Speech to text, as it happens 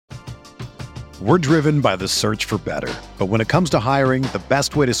We're driven by the search for better. But when it comes to hiring, the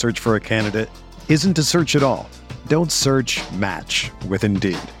best way to search for a candidate isn't to search at all. Don't search, match with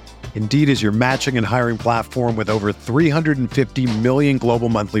Indeed. Indeed is your matching and hiring platform with over 350 million global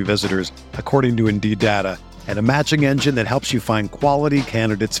monthly visitors, according to Indeed data, and a matching engine that helps you find quality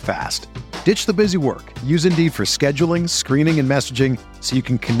candidates fast. Ditch the busy work. Use Indeed for scheduling, screening, and messaging so you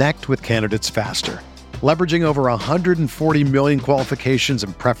can connect with candidates faster. Leveraging over 140 million qualifications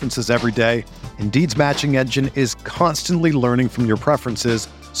and preferences every day, Indeed's matching engine is constantly learning from your preferences,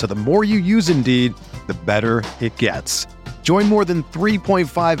 so the more you use Indeed, the better it gets. Join more than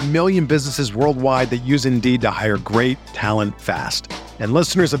 3.5 million businesses worldwide that use Indeed to hire great talent fast. And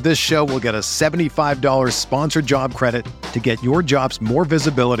listeners of this show will get a $75 sponsored job credit to get your jobs more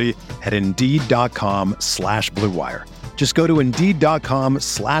visibility at Indeed.com/Blue Wire. Just go to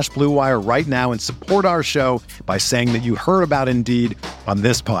Indeed.com/Blue Wire right now and support our show by saying that you heard about Indeed on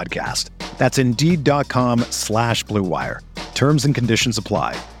this podcast. That's Indeed.com/Blue Wire. Terms and conditions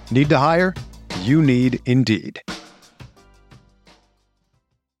apply. Need to hire? You need Indeed.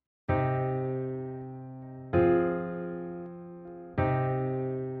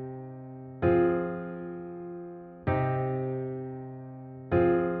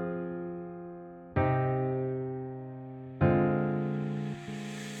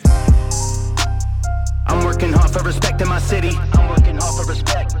 For respect in my city, I'm working hard for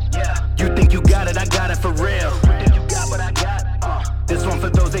respect. Yeah, you think you got it, I got it for real. You think you got what I got? This one for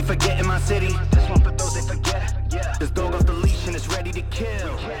those they forget in my city. This one for those they forget. Yeah, this dog off the leash and it's ready to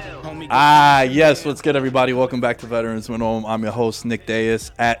kill. Yes, what's good, everybody? Welcome back to Veterans Minimum. I'm your host, Nick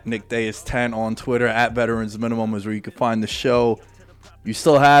Deus, at Nick Deus10 on Twitter. At Veterans Minimum is where you can find the show. You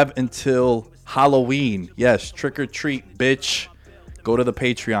still have until Halloween. Yes, trick or treat, bitch. Go to the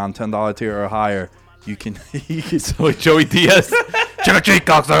Patreon, $10 tier or higher. You can so Joey Diaz,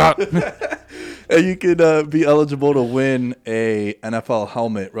 and you can be eligible to win a NFL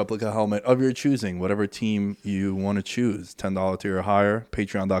helmet, replica helmet of your choosing, whatever team you want to choose. $10 tier or higher,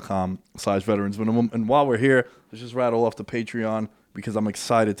 patreon.com/veterans minimum. And while we're here, let's just rattle off the Patreon because I'm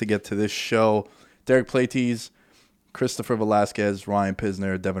excited to get to this show. Derek Platees, Christopher Velasquez, Ryan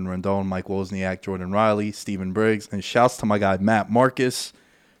Pisner, Devin Rendon, Mike Wozniak, Jordan Riley, Stephen Briggs, and shouts to my guy Matt Marcus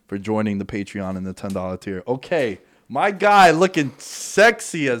for joining the Patreon in the $10 tier. Okay, my guy looking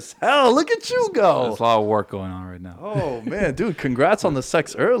sexy as hell. Look at you go. There's a lot of work going on right now. Oh, man, dude, congrats on the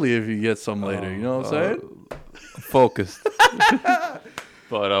sex early if you get some later. You know what I'm saying? Focused.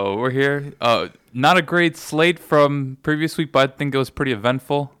 But we're here. Not a great slate from previous week, but I think it was pretty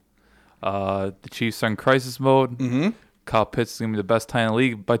eventful. The Chiefs are in crisis mode. Mm-hmm. Kyle Pitts is going to be the best tight end in the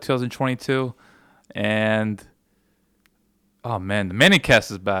league by 2022. And oh, man, the Manning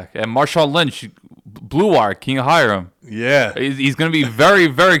cast is back. And Marshawn Lynch, Blue Wire, can you hire him? Yeah. He's going to be very,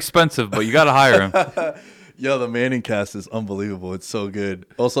 very expensive, but you got to hire him. Yo, the Manning cast is unbelievable. It's so good.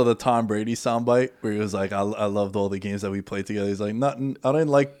 Also, the Tom Brady soundbite where he was like, I loved all the games that we played together. He's like, I didn't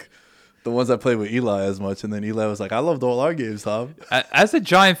like the ones I played with Eli as much. And then Eli was like, I loved all our games, Tom. As a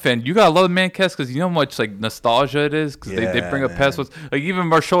Giant fan, you got to love the Manning cast because you know how much like nostalgia it is because they bring up past ones. Like even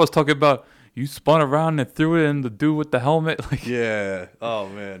Marshall was talking about, you spun around and threw it in the dude with the helmet. Like, yeah. Oh,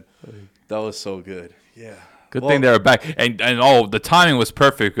 man. That was so good. Yeah. Good thing they were back. And the timing was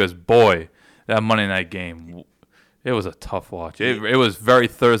perfect because, boy, that Monday night game, it was a tough watch. It was very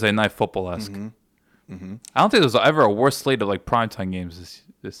Thursday Night Football-esque. Mm-hmm. Mm-hmm. I don't think there was ever a worse slate of like primetime games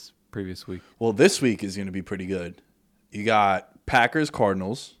this previous week. Well, this week is going to be pretty good. You got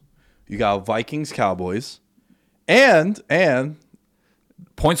Packers-Cardinals. You got Vikings-Cowboys. And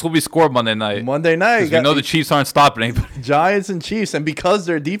points will be scored Monday night. Because we know the Chiefs aren't stopping anybody. Giants and Chiefs, and because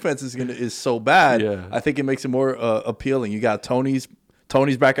their defense is so bad, yeah. I think it makes it more appealing. You got Tony's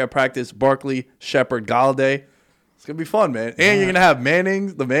back at practice, Barkley, Shepard, Galladay. It's gonna be fun, man. And you're gonna have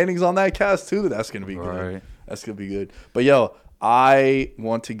the Mannings on that cast too. That's gonna be good. Right. That's gonna be good. But yo, I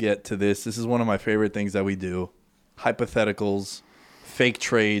want to get to this. This is one of my favorite things that we do: hypotheticals, fake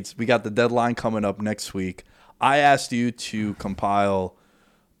trades. We got the deadline coming up next week. I asked you to compile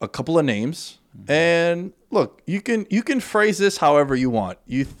a couple of names, and look, you can phrase this however you want.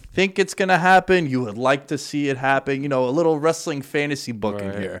 You think it's gonna happen, you would like to see it happen. You know, a little wrestling fantasy book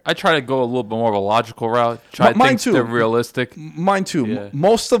in here. I try to go a little bit more of a logical route. Try to think they're realistic. Mine too. Yeah.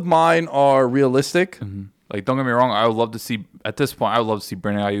 Most of mine are realistic. Mm-hmm. Like, don't get me wrong, I would love to see at this point. I would love to see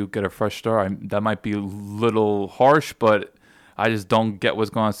Brandon Ayuk get a fresh start. That might be a little harsh, but I just don't get what's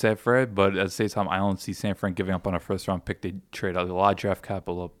going on with San Fran. But at the same time, I don't see San Fran giving up on a first-round pick. They trade a lot of draft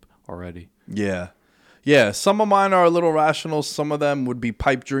capital up already. Yeah. Yeah, some of mine are a little rational. Some of them would be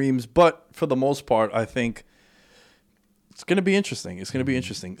pipe dreams. But for the most part, I think It's going to be interesting. It's going to be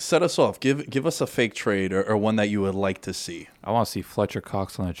interesting. Set us off. Give us a fake trade or one that you would like to see. I want to see Fletcher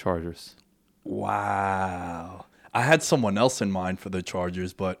Cox on the Chargers. Wow. I had someone else in mind for the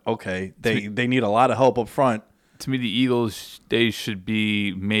Chargers, but okay. They need a lot of help up front. To me, the Eagles, they should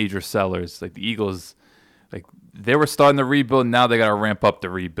be major sellers. Like the Eagles, like they were starting the rebuild. Now they got to ramp up the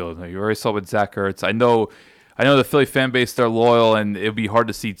rebuild. Like, you already saw with Zach Ertz. I know the Philly fan base, they're loyal, and it'd be hard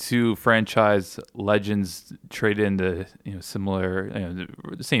to see two franchise legends trade into similar,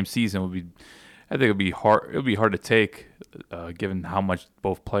 the same season would be. I think it'd be hard. It would be hard to take, given how much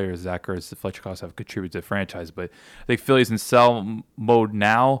both players, Zach Ertz and Fletcher Cox, have contributed to the franchise. But I think Philly's in sell mode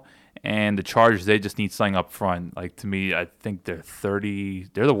now, and the Chargers, they just need something up front. Like to me, I think they're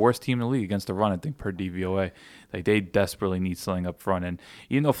the worst team in the league against the run. I think per DVOA, like they desperately need something up front. And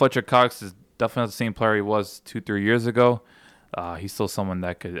even though Fletcher Cox is definitely not the same player he was 2-3 years ago, he's still someone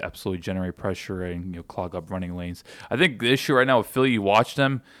that could absolutely generate pressure and clog up running lanes. I think the issue right now with Philly, you watch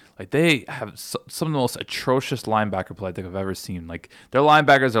them, like they have some of the most atrocious linebacker play I think I've ever seen. Like their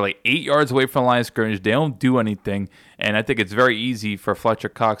linebackers are like 8 yards away from the line of scrimmage. They don't do anything, and I think it's very easy for Fletcher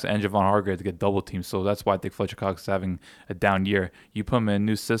Cox and Javon Hargrave to get double teamed. So that's why I think Fletcher Cox is having a down year. You put him in a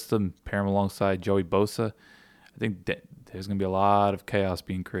new system, pair him alongside Joey Bosa, I think there's going to be a lot of chaos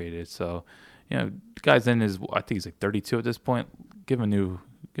being created. So, the guy's I think he's like 32 at this point. Give him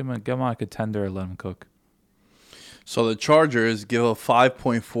a contender, let him cook. So the Chargers give a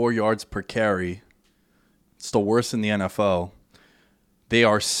 5.4 yards per carry. It's the worst in the NFL. They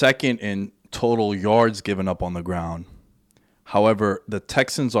are second in total yards given up on the ground. However, the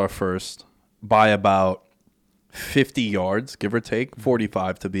Texans are first by about 50 yards, give or take,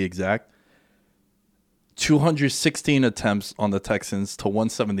 45 to be exact. 216 attempts on the Texans to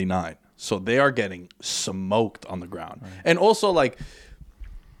 179. So they are getting smoked on the ground. Right. And also, like,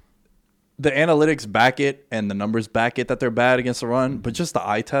 the analytics back it and the numbers back it that they're bad against the run, but just the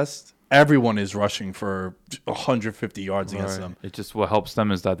eye test, everyone is rushing for 150 yards against them. It just what helps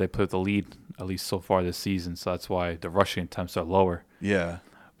them is that they put the lead, at least so far this season. So that's why the rushing attempts are lower. Yeah.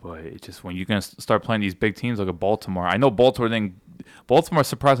 But it's just when you're going to start playing these big teams like a Baltimore. I know Baltimore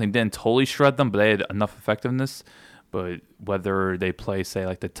surprisingly didn't totally shred them, but they had enough effectiveness. But whether they play, say,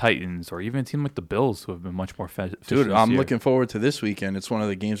 like the Titans or even a team like the Bills, who have been much more efficient Dude, I'm looking forward to this weekend. It's one of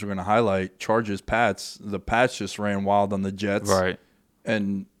the games we're going to highlight. Chargers-Pats. The Pats just ran wild on the Jets. Right.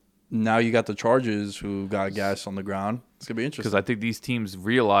 And now you got the Chargers who got gas on the ground. It's going to be interesting. Because I think these teams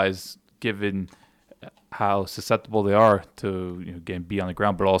realize, given how susceptible they are to getting beat on the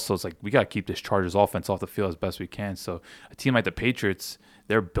ground, but also it's like we got to keep this Chargers offense off the field as best we can. So a team like the Patriots,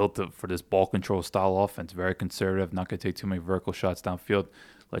 they're built for this ball control style offense, very conservative, not going to take too many vertical shots downfield.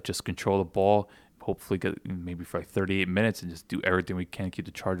 Let's just control the ball, hopefully get maybe for like 38 minutes and just do everything we can to keep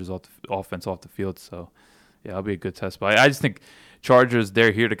the Chargers offense off the field. So, yeah, that'll be a good test. But I just think Chargers,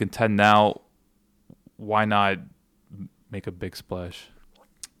 they're here to contend now. Why not make a big splash?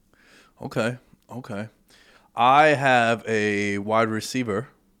 Okay. I have a wide receiver.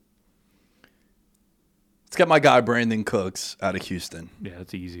 Let's get my guy Brandon Cooks out of Houston. Yeah,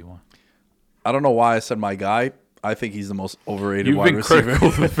 that's an easy one. I don't know why I said my guy. I think he's the most overrated wide receiver.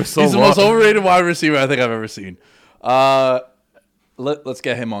 For so he's long. The most overrated wide receiver I think I've ever seen. Let's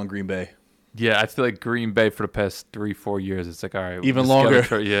get him on Green Bay. Yeah, I feel like Green Bay for the past 3-4 years, it's like, all right. Even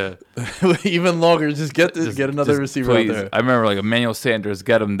longer. Yeah. Even longer. Just get another receiver please. out there. I remember like Emmanuel Sanders,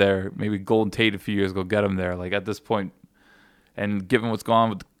 get him there. Maybe Golden Tate a few years ago, get him there. Like at this point, and given what's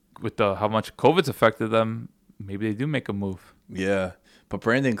going on with how much COVID's affected them, maybe they do make a move. Yeah. But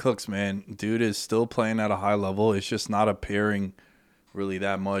Brandon Cooks, man, dude is still playing at a high level. It's just not appearing really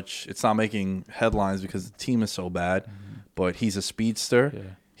that much. It's not making headlines because the team is so bad. Mm-hmm. But he's a speedster. Yeah.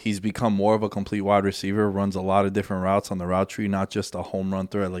 He's become more of a complete wide receiver, runs a lot of different routes on the route tree, not just a home run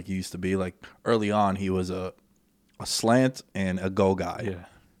threat like he used to be. Like early on, he was a slant and a go guy.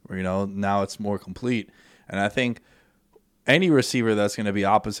 Yeah. Now it's more complete. And I think any receiver that's going to be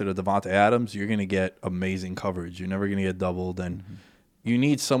opposite of Davante Adams, you're going to get amazing coverage. You're never going to get doubled. And you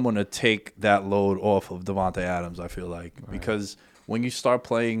need someone to take that load off of Davante Adams, I feel like. Right. Because when you start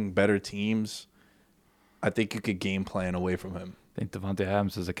playing better teams, I think you could game plan away from him. I think Davante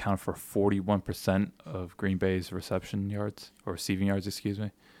Adams has accounted for 41% of Green Bay's reception yards, or receiving yards, excuse me.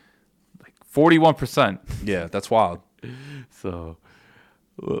 Like 41%. Yeah, that's wild. So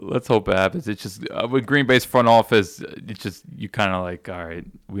let's hope it happens. It's just with Green Bay's front office, it's just you kind of like, all right,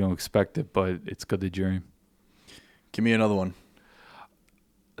 we don't expect it, but it's good to dream. Give me another one.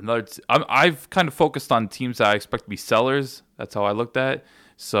 I've kind of focused on teams that I expect to be sellers. That's how I looked at it.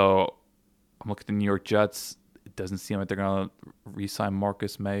 So I'm looking at the New York Jets. It doesn't seem like they're going to re-sign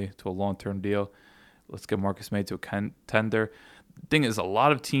Marcus May to a long-term deal. Let's get Marcus May to a contender. The thing is, a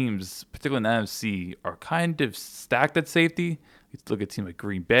lot of teams, particularly in the NFC, are kind of stacked at safety. You look at teams like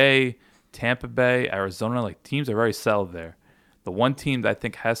Green Bay, Tampa Bay, Arizona. Like, teams are very solid there. The one team that I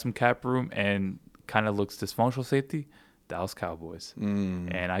think has some cap room and kind of looks dysfunctional safety, Dallas Cowboys.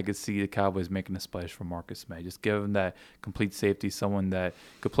 And I could see the Cowboys making a splash for Marcus May. Just give him that complete safety, someone that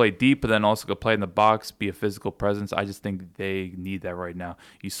could play deep, but then also could play in the box, be a physical presence. I just think they need that right now.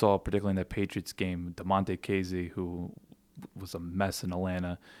 You saw, particularly in that Patriots game, DeMonte Casey, who was a mess in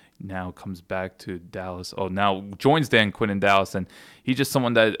Atlanta, now comes back to Dallas. Oh, now joins Dan Quinn in Dallas, and he's just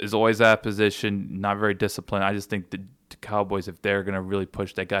someone that is always at position, not very disciplined. I just think the Cowboys, if they're going to really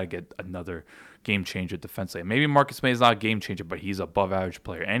push, they got to get another game changer defensively. Maybe Marcus May is not a game changer, but he's an above average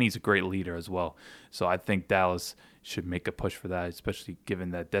player, and he's a great leader as well. So I think Dallas should make a push for that, especially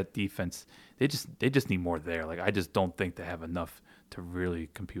given that defense, they just need more there. Like, I just don't think they have enough to really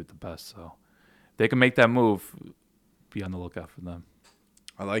compete with the best. So if they can make that move, be on the lookout for them.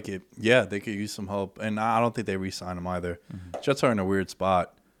 I like it. Yeah, they could use some help, and I don't think they re-sign him either. Jets are in a weird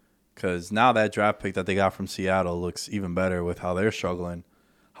spot because now that draft pick that they got from Seattle looks even better with how they're struggling.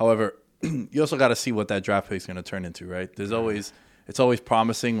 However, you also got to see what that draft pick is going to turn into, right? It's always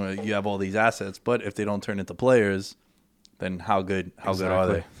promising when you have all these assets, but if they don't turn into players, then how good are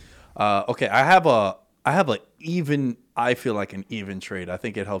they? Okay, I feel like an even trade. I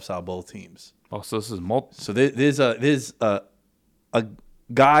think it helps out both teams. Oh, so this is So there's a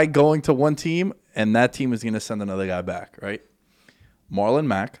guy going to one team, and that team is going to send another guy back, right? Marlon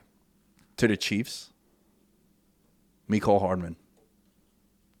Mack to the Chiefs. Mecole Hardman.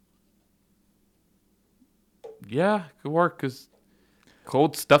 Yeah, could work because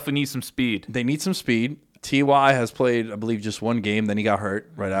Colts definitely need some speed. They need some speed. T.Y. has played, I believe, just one game. Then he got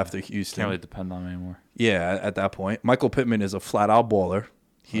hurt right after Houston. Can't really depend on him anymore. Yeah, at that point. Michael Pittman is a flat-out baller.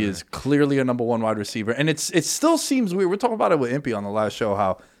 He is clearly a number one wide receiver. And it still seems weird. We're talking about it with Impy on the last show,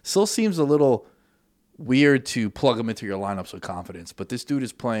 how it still seems a little weird to plug him into your lineups with confidence. But this dude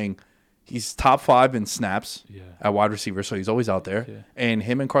is playing – he's top 5 in snaps at wide receiver, so he's always out there. Yeah. And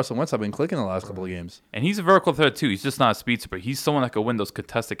him and Carson Wentz have been clicking the last couple of games. And he's a vertical threat, too. He's just not a speedster, but he's someone that could win those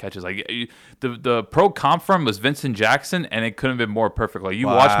contested catches. Like the pro comp from was Vincent Jackson, and it couldn't have been more perfect. Like, you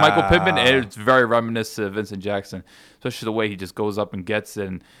watch Michael Pittman, and it's very reminiscent of Vincent Jackson, especially the way he just goes up and gets it.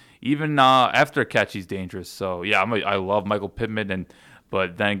 And even after a catch, he's dangerous. So, yeah, I love Michael Pittman,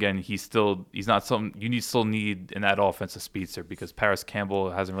 but then again, he's not something you still need in that offense a speedster because Paris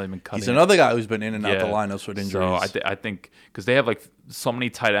Campbell hasn't really been cutting. He's another guy who's been in and out the lineups with injuries. So I think because they have like so many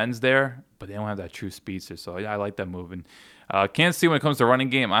tight ends there, but they don't have that true speedster. So yeah, I like that move. And Kansas City, when it comes to running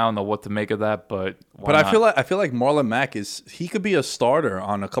game, I don't know what to make of that, but I feel like Marlon Mack he could be a starter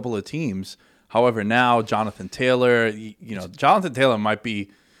on a couple of teams. However, now Jonathan Taylor, Jonathan Taylor might be.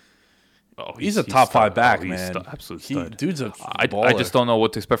 Oh, he's a top 5 back, man. Absolute stud. Dude's a I just don't know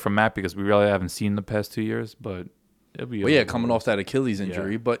what to expect from Matt because we really haven't seen the past 2 years. But it'll be. Coming off that Achilles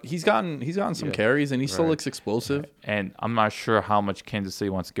injury, but he's gotten some carries and he still looks explosive. Right. And I'm not sure how much Kansas City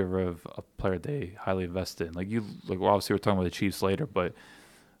wants to get rid of a player they highly invested in. Obviously we're talking about the Chiefs later, but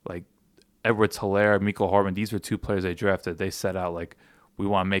like Edwards-Helaire, Mecole Hardman, these were 2 players they drafted. They set out like, we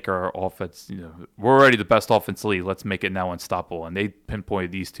want to make our offense, we're already the best offense league. Let's make it now unstoppable. And they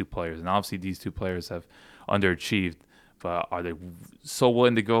pinpointed these 2 players. And obviously these 2 players have underachieved. But are they so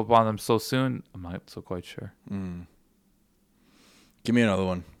willing to go up on them so soon? I'm not so quite sure. Give me another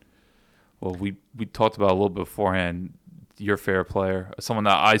one. Well, we talked about a little bit beforehand, your favorite player, someone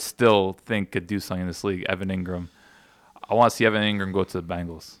that I still think could do something in this league, Evan Ingram. I want to see Evan Ingram go to the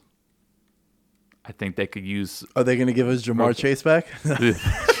Bengals. I think they could use. Are they going to give us Jamar Chase back?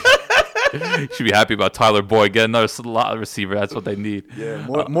 Should be happy about Tyler Boyd. Get another slot receiver. That's what they need. Yeah,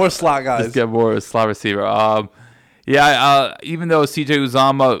 more slot guys. Just get more slot receiver. Even though C.J.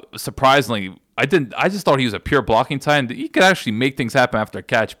 Uzomah, surprisingly, I just thought he was a pure blocking tight end. He could actually make things happen after a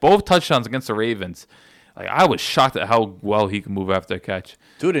catch. Both touchdowns against the Ravens. Like, I was shocked at how well he can move after a catch.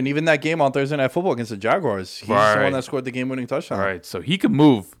 Dude, and even that game on Thursday Night Football against the Jaguars, he's the one that scored the game-winning touchdown. All right, so he can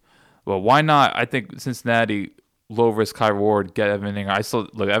move. Well, why not? I think Cincinnati, low risk, high reward, get Evan Ingram.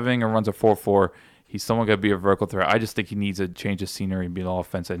 Evan Ingram runs a 4.4. He's someone going to be a vertical threat. I just think he needs a change of scenery and be an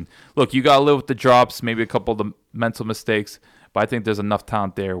offense. And look, you got to live with the drops, maybe a couple of the mental mistakes, but I think there's enough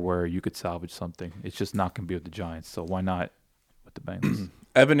talent there where you could salvage something. It's just not going to be with the Giants. So why not with the Bengals?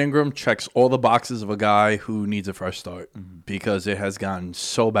 Evan Ingram checks all the boxes of a guy who needs a fresh start because it has gotten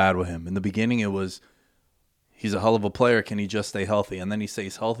so bad with him. In the beginning, it was, he's a hell of a player. Can he just stay healthy? And then he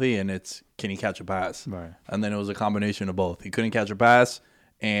stays healthy, and it's, can he catch a pass? Right. And then it was a combination of both. He couldn't catch a pass,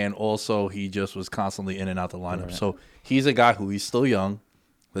 and also he just was constantly in and out the lineup. Right. So he's a guy who he's still young.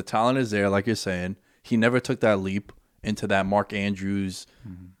 The talent is there, like you're saying. he never took that leap into that Mark Andrews,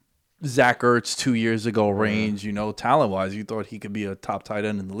 Zach Ertz 2 years ago range, talent-wise. You thought he could be a top tight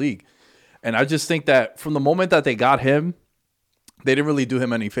end in the league. And I just think that from the moment that they got him, they didn't really do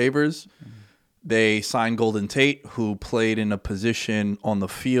him any favors. They signed Golden Tate, who played in a position on the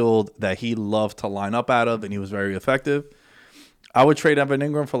field that he loved to line up out of, and he was very effective. I would trade Evan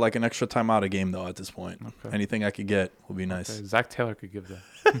Ingram for like an extra timeout a game, though, at this point. Okay. Anything I could get would be nice. Okay. Zach Taylor could give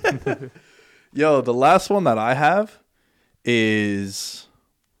that. Yo, the last one that I have is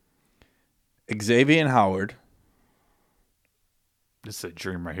Xavier Howard. This is a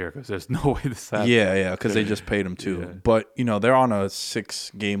dream right here because there's no way this happens. Yeah, because they just paid him too. Yeah. But, they're on a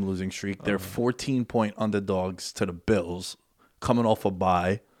 6-game losing streak. They're 14-point underdogs to the Bills coming off a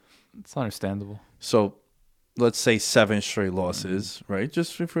bye. It's understandable. So let's say 7 straight losses, right?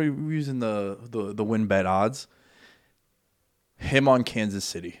 Just if we're using the win bet odds. Him on Kansas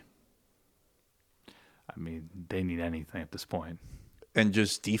City. I mean, they need anything at this point. And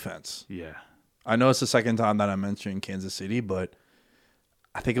just defense. Yeah. I know it's the second time that I'm mentioning Kansas City, but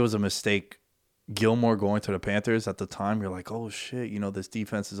I think it was a mistake. Gilmore going to the Panthers at the time, you're like, oh shit, this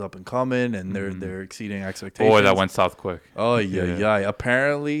defense is up and coming, and they're exceeding expectations. Boy, that went south quick. Oh yeah.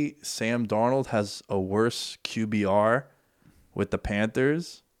 Apparently, Sam Darnold has a worse QBR with the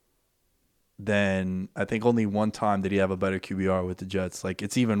Panthers than I think only one time did he have a better QBR with the Jets. Like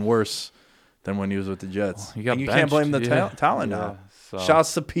it's even worse than when he was with the Jets. Well, you can't blame the talent now. So.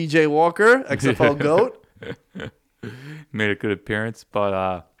 Shouts to PJ Walker, XFL GOAT. Made a good appearance,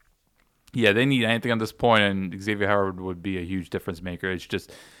 but yeah, they need anything at this point, and Xavier Howard would be a huge difference maker. It's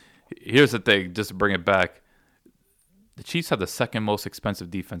just, here's the thing, just to bring it back, the Chiefs have the second most expensive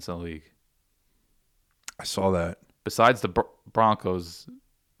defense in the league. I saw that. Besides the Broncos,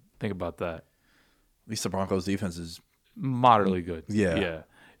 think about that. At least the Broncos' defense is moderately good. Yeah.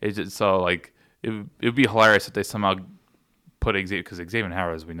 It's just, so like it would be hilarious if they somehow put Xavier, because Xavier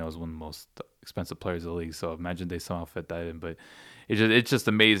Howard, as we know, is one of the most expensive players in the league. So imagine they somehow fit that in. But it's just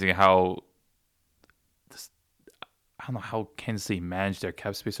amazing how I don't know how Kansas City managed their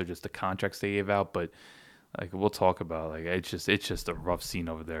cap space or just the contracts they gave out. But like we'll talk about, like it's just a rough scene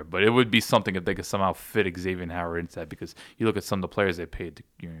over there. But it would be something if they could somehow fit Xavier Howard into that, because you look at some of the players they paid,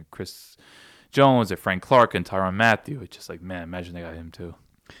 Chris Jones and Frank Clark and Tyrann Mathieu. It's just like, man, imagine they got him too.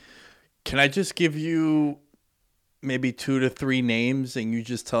 Can I just give you maybe 2 to 3 names and you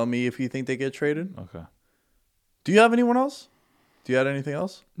just tell me if you think they get traded? Okay. Do you have anyone else? Do you have anything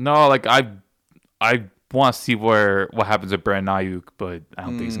else? No, like I want to see what happens with Brandon Ayuk, but I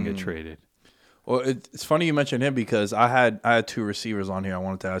don't think he's gonna get traded. Well, it's funny you mentioned him because I had 2 receivers on here I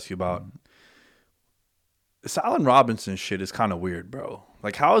wanted to ask you about. This Allen Robinson shit is kind of weird, bro.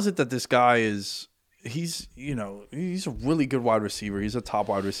 Like, how is it that this guy he's a really good wide receiver. He's a top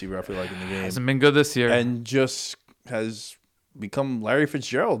wide receiver, I feel like, in the game. Hasn't been good this year. And just has become Larry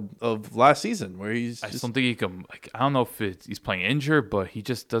Fitzgerald of last season, where I just don't think he can. Like, I don't know if he's playing injured, but he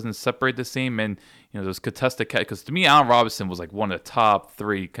just doesn't separate the same. And those contested catch. Because to me, Allen Robinson was like one of the top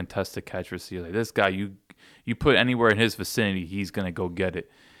 3 contested catch receivers. Like, this guy, you put anywhere in his vicinity, he's gonna go get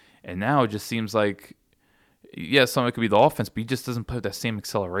it. And now it just seems like, some of it could be the offense, but he just doesn't play with that same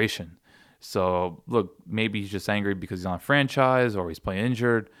acceleration. So look, maybe he's just angry because he's on a franchise or he's playing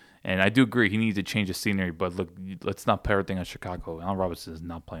injured. And I do agree he needs to change the scenery, but look, let's not put everything on Chicago. Allen Robinson is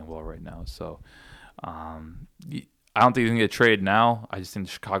not playing well right now. So I don't think he's going to get traded now. I just think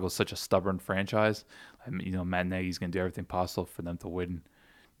Chicago is such a stubborn franchise. Matt Nagy's going to do everything possible for them to win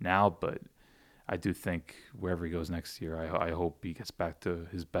now, but I do think wherever he goes next year, I hope he gets back to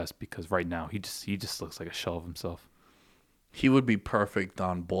his best, because right now he just looks like a shell of himself. He would be perfect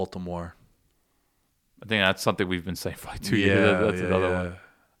on Baltimore. I think that's something we've been saying for like 2 years. That's another one.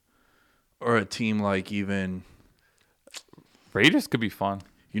 Or a team like even Raiders could be fun.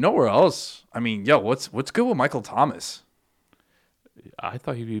 You know where else? I mean, what's good with Michael Thomas? I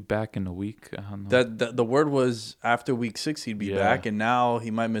thought he'd be back in a week. I don't know. The word was after week 6 he'd be back, and now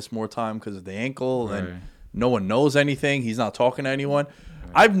he might miss more time because of the ankle, and no one knows anything. He's not talking to anyone.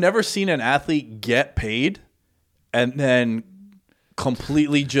 Right. I've never seen an athlete get and then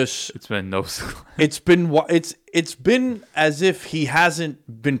completely just it's been it's been as if he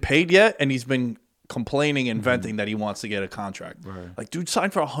hasn't been paid yet, and he's been complaining and venting that he wants to get a contract. Right. Like, dude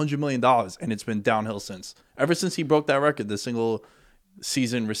signed for $100 million, and it's been downhill since. Ever since he broke that record, the single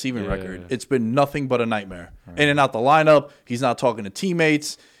season receiving record, it's been nothing but a nightmare. Right. In and out the lineup, he's not talking to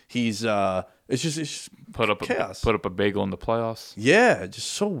teammates. He's it's just chaos. Put up a bagel in the playoffs. Yeah,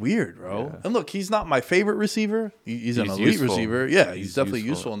 just so weird, bro. Yeah. And look, he's not my favorite receiver. He's an elite receiver. Yeah, he's definitely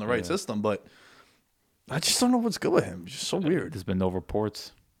useful in the right system, but I just don't know what's good with him. It's just so weird. There's been no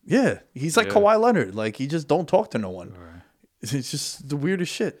reports. Yeah, he's like Yeah. Kawhi Leonard. Like, he just don't talk to no one. It's just the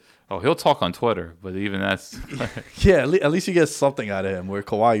weirdest shit. Oh, he'll talk on Twitter, but even that's. Yeah, at least you get something out of him. Where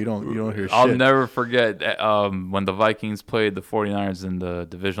Kawhi, you don't hear shit. I'll never forget when the Vikings played the 49ers in the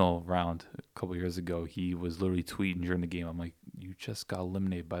divisional round a couple years ago. He was literally tweeting during the game. I'm like, you just got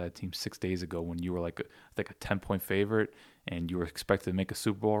eliminated by that team 6 days ago when you were like a 10-point favorite and you were expected to make a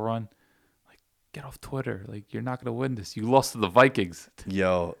Super Bowl run. Like, get off Twitter. Like, you're not gonna win this. You lost to the Vikings.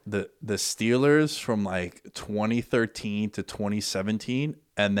 Yo, the Steelers from like 2013 to 2017,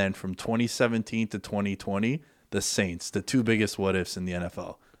 and then from 2017 to 2020, the Saints, the two biggest what ifs in the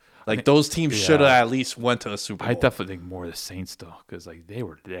NFL. Like, those teams should have at least went to a Super Bowl. I definitely think more the Saints though, because like they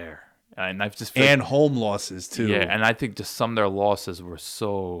were there, and I've just And home losses too. yeah, and I think just some of their losses were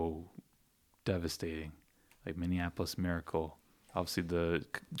so devastating, like Minneapolis Miracle, obviously the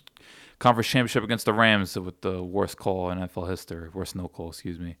conference championship against the Rams with the worst call in NFL history, worst no call,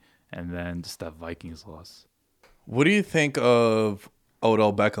 excuse me, and then just that Vikings loss. What do you think of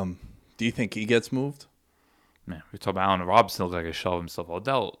Odell Beckham? Do you think he gets moved? Man, we're talking about Allen Robinson looks like a shell of himself.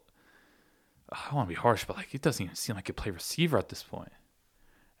 Odell, I don't want to be harsh, but like it doesn't even seem like he play receiver at this point.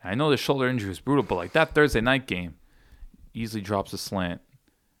 And I know the shoulder injury is brutal, but like that Thursday night game, easily drops a slant.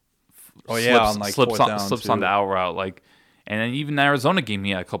 Oh yeah, on like slips fourth on, down slips too. on the out route, like, and then even the Arizona game,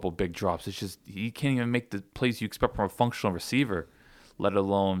 he had a couple big drops. It's just he can't even make the plays you expect from a functional receiver, let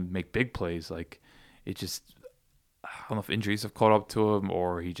alone make big plays. Like, it just, I don't know if injuries have caught up to him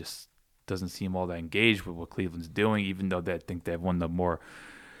or he just doesn't seem all that engaged with what Cleveland's doing, even though they think they have one of the more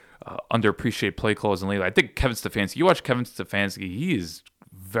underappreciated play calls in the league. I think Kevin Stefanski. You watch Kevin Stefanski, he is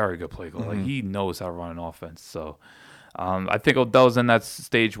very good play call. Like, he knows how to run an offense. So. I think Odell's in that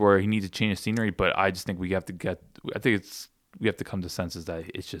stage where he needs to change the scenery, but I just think we have to come to senses that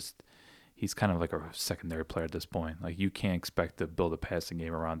it's just he's kind of like a secondary player at this point. Like, you can't expect to build a passing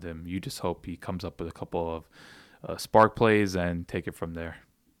game around him. You just hope he comes up with a couple of spark plays and take it from there.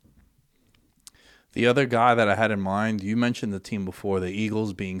 The other guy that I had in mind, you mentioned the team before, the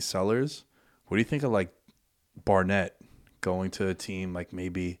Eagles being sellers. What do you think of like Barnett going to a team like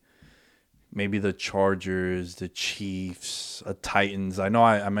maybe the Chargers, the Chiefs, Titans? I know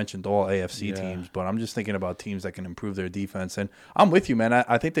I mentioned all AFC teams, but I'm just thinking about teams that can improve their defense. And I'm with you, man.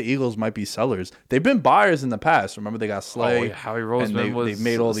 I think the Eagles might be sellers. They've been buyers in the past. Remember, they got Slay. Oh, yeah, Howie Roseman was they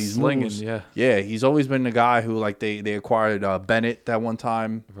made all these slinging, moves. yeah. He's always been the guy who like they acquired Bennett that one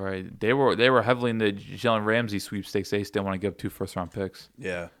time. Right. They were heavily in the Jalen Ramsey sweepstakes. They just didn't want to give up 2 first-round picks.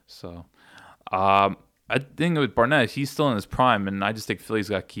 Yeah. So, I think with Barnett, he's still in his prime, and I just think Philly's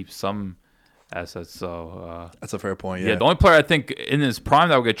got to keep some assets. So That's a fair point. yeah, the only player I think in his prime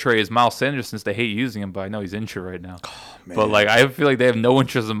that would get traded is Miles Sanders, since they hate using him. But I know he's injured right now. But like, I feel like they have no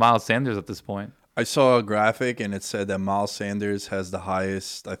interest in Miles Sanders at this point. I saw a graphic and it said that Miles Sanders has the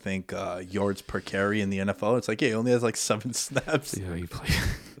highest, I think, yards per carry in the NFL. It's like, yeah, he only has like 7 snaps. Yeah, he played.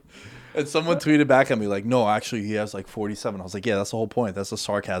 And someone tweeted back at me like, no, actually he has like 47. I was like, yeah, that's the whole point. That's the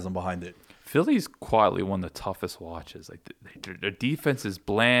sarcasm behind it. Philly's quietly one of the toughest watches. Like, their defense is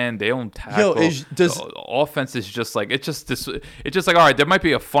bland. They don't tackle. The offense is just like it's just like, all right, there might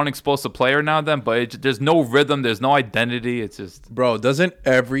be a fun, explosive player now and then, but there's no rhythm. There's no identity. It's just, bro, doesn't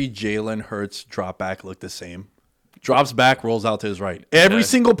every Jalen Hurts drop back look the same? Drops back, rolls out to his right. Every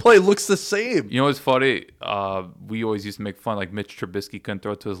single play looks the same. You know what's funny? We always used to make fun like Mitch Trubisky couldn't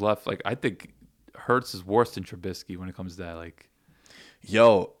throw it to his left. Like, I think Hurts is worse than Trubisky when it comes to that. Like,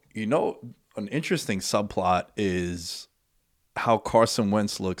 yo, you know, an interesting subplot is how Carson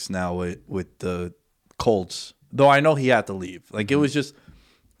Wentz looks now with the Colts. Though I know he had to leave. Like, it was just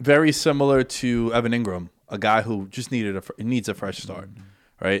very similar to Evan Ingram, a guy who just needs a fresh start,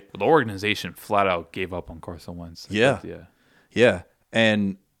 right? the organization flat out gave up on Carson Wentz. Yeah.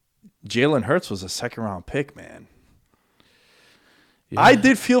 And Jalen Hurts was a 2nd-round pick, man. Yeah. I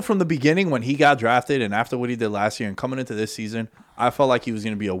did feel from the beginning when he got drafted and after what he did last year and coming into this season, I felt like he was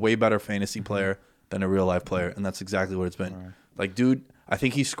going to be a way better fantasy player than a real-life player, and that's exactly what it's been. Right. Like, dude, I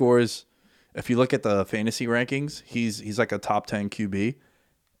think he scores – if you look at the fantasy rankings, he's like a top 10 QB,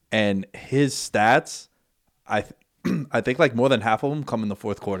 and his stats, I think like more than half of them come in the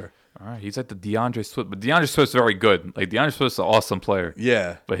 4th quarter. All right, he's like the DeAndre Swift, but DeAndre Swift's very good. Like, DeAndre Swift's an awesome player.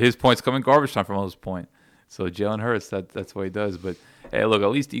 Yeah. But his points come in garbage time from all his point. So Jalen Hurts, that's what he does. But hey, look, at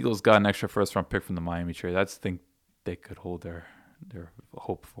least the Eagles got an extra 1st-round pick from the Miami trade. That's the thing they could hold their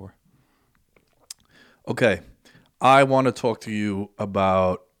hope for. Okay, I want to talk to you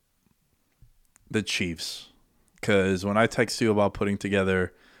about the Chiefs, because when I text you about putting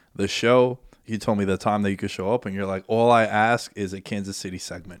together the show, you told me the time that you could show up, and you're like, all I ask is a Kansas City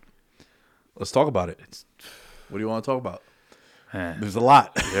segment. Let's talk about it. What do you want to talk about? There's a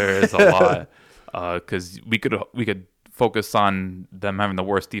lot. There is a lot. Because we could focus on them having the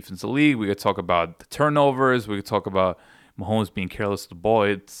worst defense in the league. We could talk about the turnovers. We could talk about Mahomes being careless with the ball.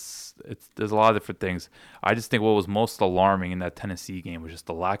 There's a lot of different things. I just think what was most alarming in that Tennessee game was just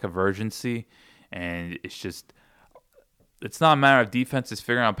the lack of urgency, and it's not a matter of defense is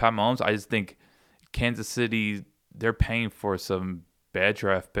figuring out Pat Mahomes. I just think Kansas City, they're paying for some bad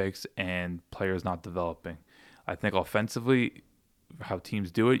draft picks and players not developing. I think offensively, how teams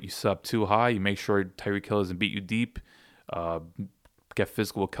do it, you set up too high, you make sure Tyreek Hill doesn't beat you deep, get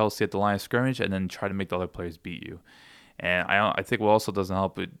physical with Kelsey at the line of scrimmage, and then try to make the other players beat you. And I think what also doesn't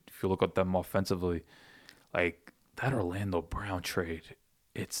help it, if you look at them offensively, like that Orlando Brown trade,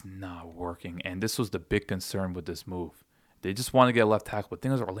 it's not working. And this was the big concern with this move. They just want to get a left tackle. But the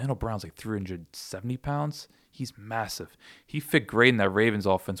thing is, Orlando Brown's like 370 pounds. He's massive. He fit great in that Ravens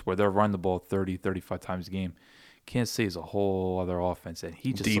offense where they're running the ball 30, 35 times a game. Kansas City is a whole other offense, and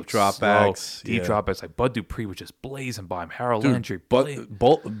he just deep looks dropbacks. Deep dropbacks. Like Bud Dupree was just blazing by him. Harold Landry.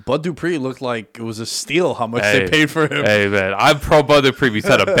 Bud Dupree looked like it was a steal how much they paid for him. Hey, man, I'm pro Bud Dupree. We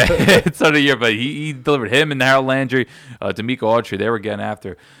said a bad start of the year, but he delivered him and Harold Landry, D'Amico Autry. They were getting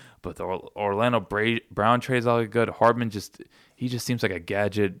after. But the Orlando Brown trades all good. Hardman just seems like a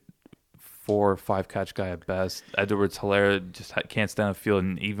gadget 4 or 5 catch guy at best. Edwards-Helaire just can't stand the field,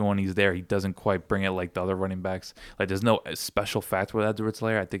 and even when he's there, he doesn't quite bring it like the other running backs. Like there's no special factor with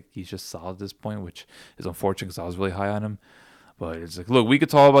Edwards-Helaire. I think he's just solid at this point, which is unfortunate because I was really high on him. But it's like, look, we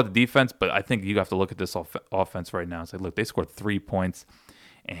could talk about the defense, but I think you have to look at this offense right now. It's like, look, they scored 3 points,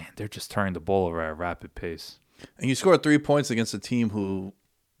 and they're just turning the ball over at a rapid pace. And you scored 3 points against a team who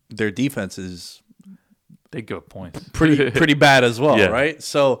their defense is they give up points pretty bad as well, yeah. right?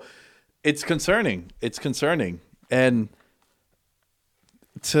 So it's concerning. It's concerning. And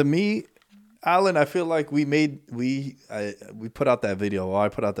to me, Alan, I feel like we put out that video. Well, I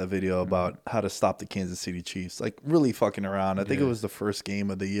put out that video about how to stop the Kansas City Chiefs, like really fucking around. I think it was the first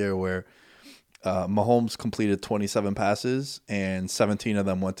game of the year where Mahomes completed 27 passes and 17 of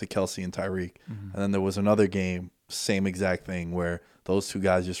them went to Kelsey and Tyreek. And then there was another game, same exact thing, where those two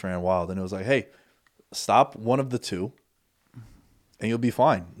guys just ran wild. And it was like, hey, stop one of the two and you'll be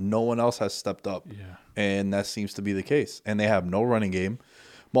fine. No one else has stepped up. Yeah. And that seems to be the case. And they have no running game.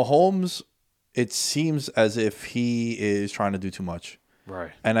 Mahomes, it seems as if he is trying to do too much.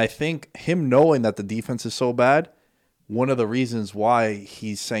 Right. And I think him knowing that the defense is so bad, one of the reasons why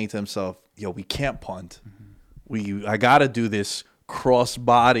he's saying to himself, yo, we can't punt. I got to do this cross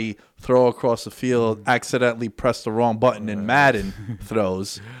body, throw across the field, accidentally press the wrong button in Madden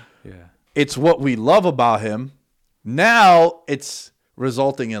throws. Yeah. It's what we love about him. Now it's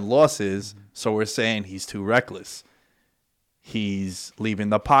resulting in losses, so we're saying he's too reckless. He's leaving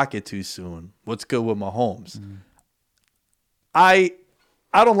the pocket too soon. What's good with Mahomes? I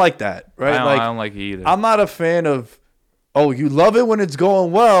don't like that, right? I don't like it either. I'm not a fan of, you love it when it's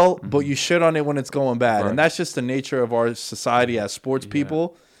going well, but you shit on it when it's going bad. Right. And that's just the nature of our society as sports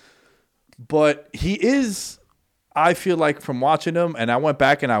people. But he is, I feel like from watching him, and I went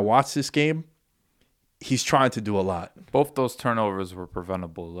back and I watched this game, he's trying to do a lot. Both those turnovers were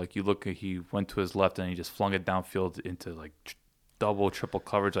preventable. Like you look at, he went to his left and he just flung it downfield into like double, triple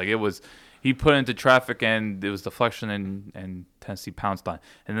coverage. Like it was, he put into traffic and it was deflection and Tennessee pounced on.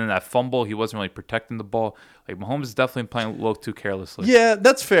 And then that fumble, he wasn't really protecting the ball. Like Mahomes is definitely playing a little too carelessly. Yeah,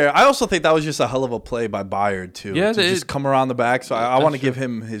 that's fair. I also think that was just a hell of a play by Byard too. Yeah, to just come around the back. So I want to give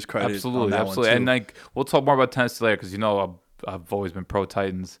him his credit. Absolutely, on that absolutely. One too. And like we'll talk more about Tennessee later because I've always been pro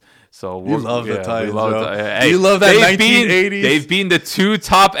Titans. So you love the Titans, bro. Hey, you love that 1980s. They've beaten the 2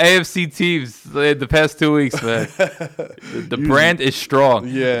 top AFC teams the past 2 weeks, man. The brand is strong.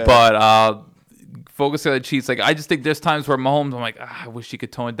 Yeah. But focusing on the Chiefs, like I just think there's times where Mahomes, I'm like, I wish he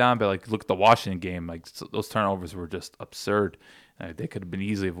could tone it down. But like, look at the Washington game. Like those turnovers were just absurd. They could have been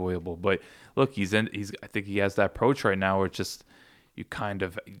easily avoidable. But look, I think he has that approach right now where it's just you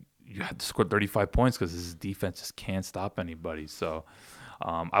have to score 35 points because his defense just can't stop anybody. So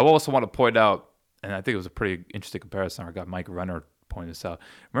I also want to point out, and I think it was a pretty interesting comparison. Our guy Mike Renner pointed this out.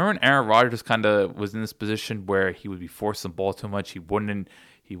 Remember when Aaron Rodgers kind of was in this position where he would be forcing the ball too much? He wouldn't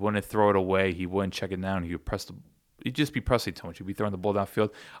throw it away. He wouldn't check it down. He'd just be pressing too much. He'd be throwing the ball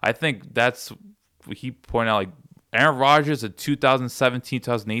downfield. I think that's what he pointed out. Like Aaron Rodgers in 2017,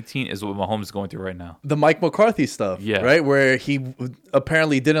 2018 is what Mahomes is going through right now. The Mike McCarthy stuff, right? Where he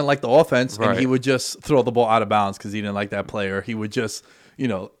apparently didn't like the offense and he would just throw the ball out of bounds because he didn't like that player. He would just,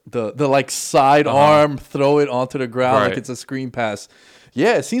 the like side arm, throw it onto the ground like it's a screen pass.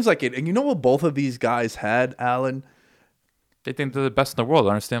 Yeah, it seems like it. And you know what both of these guys had, Alan? They think they're the best in the world,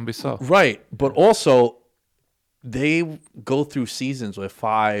 understandably so. Right. But also, they go through seasons with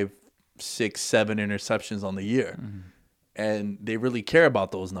 5, 6, 7 interceptions on the year. And they really care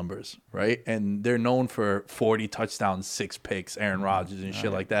about those numbers, right? And they're known for 40 touchdowns, 6 picks, Aaron Rodgers and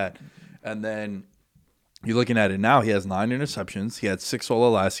shit like that. And then you're looking at it now, he has 9 interceptions. He had 6 all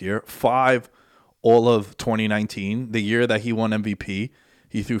of last year, 5 all of 2019, the year that he won MVP.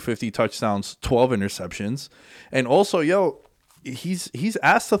 He threw 50 touchdowns, 12 interceptions. And also, he's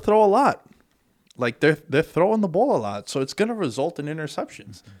asked to throw a lot. Like they're throwing the ball a lot, so it's going to result in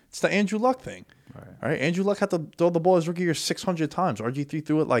interceptions. It's the Andrew Luck thing. Right? Andrew Luck had to throw the ball his rookie year 600 times. RG3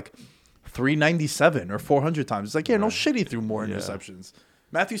 threw it like 397 or 400 times. It's like, no shit, he threw more interceptions.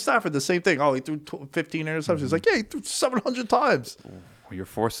 Matthew Stafford, the same thing. Oh, he threw 15 interceptions. It's like, he threw 700 times. You're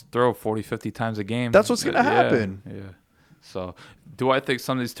forced to throw 40, 50 times a game. That's what's going to happen. Yeah. So, do I think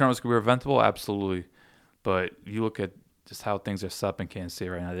some of these turnovers could be preventable? Absolutely. But you look at just how things are set up in Kansas City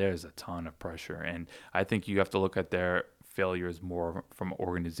right now, there's a ton of pressure. And I think you have to look at their failures more from an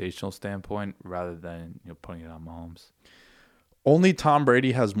organizational standpoint rather than putting it on Mahomes. Only Tom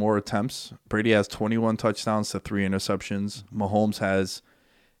Brady has more attempts. Brady has 21 touchdowns to 3 interceptions. Mahomes has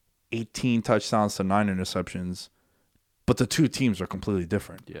 18 touchdowns to 9 interceptions. But the two teams are completely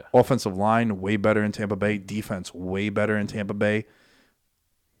different. Yeah. Offensive line, way better in Tampa Bay. Defense, way better in Tampa Bay.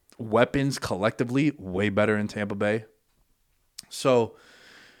 Weapons, collectively, way better in Tampa Bay. So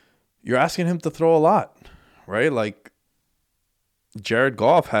you're asking him to throw a lot, right? Like Jared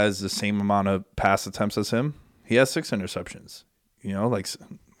Goff has the same amount of pass attempts as him. He has 6 interceptions.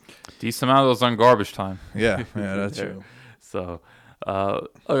 Decent amount of those on garbage time. Yeah, that's true. So,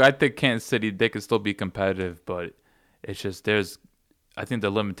 look, I think Kansas City, they could still be competitive, but it's just I think the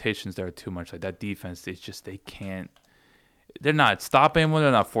limitations there are too much. Like that defense, they can't. They're not stopping anyone.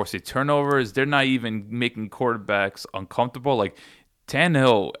 They're not forcing turnovers. They're not even making quarterbacks uncomfortable. Like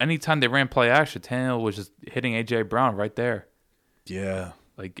Tannehill, anytime they ran play action, Tannehill was just hitting A.J. Brown right there. Yeah.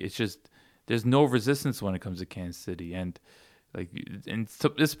 Like it's just there's no resistance when it comes to Kansas City. And to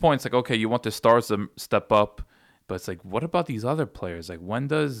this point, it's like, okay, you want the stars to step up, but it's like, what about these other players? Like when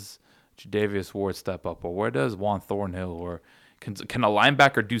does Jadavius Ward step up, or where does Juan Thornhill, or can a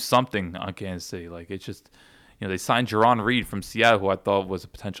linebacker do something on Kansas City? Like it's just. They signed Jerron Reed from Seattle, who I thought was a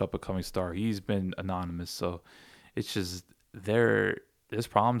potential up-and-coming star. He's been anonymous, so it's just there's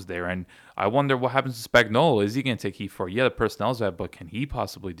problems there. And I wonder what happens to Spagnuolo. Is he going to take heat for it? Yeah, the personnel's bad, but can he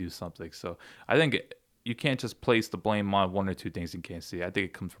possibly do something? So I think you can't just place the blame on one or two things in Kansas City. I think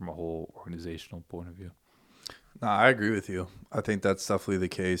it comes from a whole organizational point of view. No, I agree with you. I think that's definitely the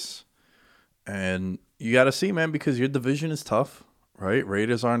case. And you got to see, man, because your division is tough, right?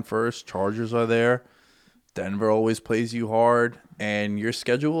 Raiders are in first. Chargers are there. Denver always plays you hard, and your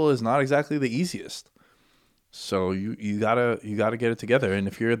schedule is not exactly the easiest. So you gotta get it together. And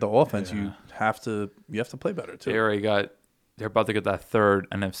if you're the offense, you have to play better too. They're about to get that third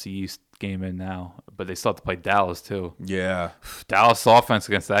NFC East game in now, but they still have to play Dallas too. Yeah, Dallas offense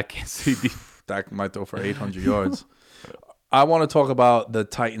against that Kansas City. That might throw for 800 yards. I want to talk about the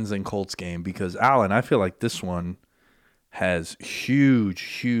Titans and Colts game because Alan, I feel like this one has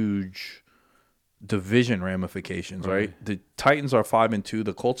huge division ramifications, right? The Titans are 5-2.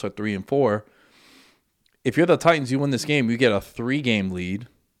 The Colts are 3-4. If you're the Titans, you win this game, you get a 3-game lead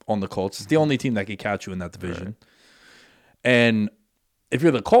on the Colts. It's the only team that can catch you in that division. Right. And if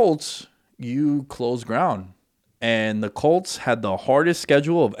you're the Colts, you close ground. And the Colts had the hardest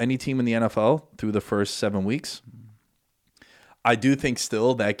schedule of any team in the NFL through the first 7 weeks. I do think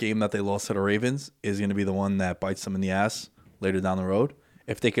still that game that they lost to the Ravens is going to be the one that bites them in the ass later down the road.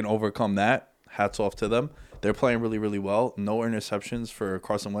 If they can overcome that, hats off to them. They're playing really, really well. No interceptions for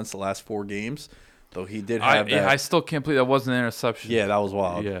Carson Wentz the last 4 games, though he did have that. I still can't believe that wasn't an interception. Yeah, that was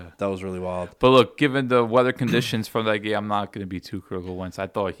wild. Yeah. That was really wild. But look, given the weather conditions from that game, I'm not going to be too critical Wentz. I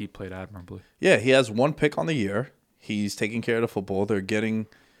thought he played admirably. Yeah, he has 1 pick on the year. He's taking care of the football. They're getting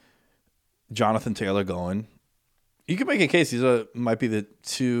Jonathan Taylor going. You can make a case might be the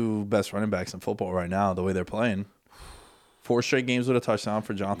 2 best running backs in football right now, the way they're playing. 4 straight games with a touchdown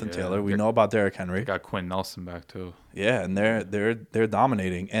for Jonathan Taylor. We know about Derrick Henry. Got Quinn Nelson back too. Yeah, and they're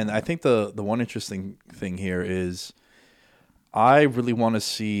dominating. And I think the one interesting thing here is I really want to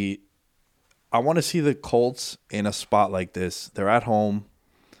see the Colts in a spot like this. They're at home,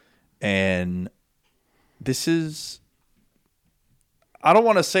 and this is, I don't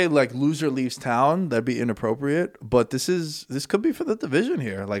want to say like loser leaves town. That'd be inappropriate, but this could be for the division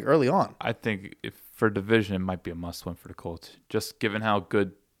here, like early on. I think for division, it might be a must-win for the Colts. Just given how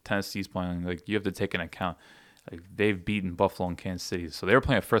good Tennessee's playing, like you have to take into account, like they've beaten Buffalo and Kansas City, so they were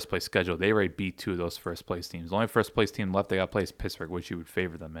playing a first-place schedule. They already beat 2 of those first-place teams. The only first-place team left they got to play is Pittsburgh, which you would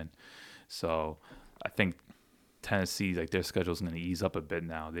favor them in. So I think Tennessee, like their schedule is going to ease up a bit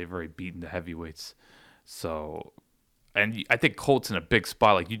now. They've already beaten the heavyweights. So, and I think Colts in a big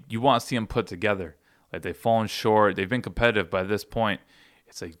spot. Like you want to see them put together. Like they've fallen short. They've been competitive by this point.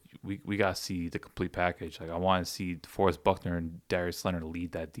 It's like we got to see the complete package. Like I want to see DeForest Buckner and Darius Leonard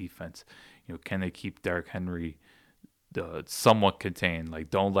lead that defense. Can they keep Derrick Henry somewhat contained? Like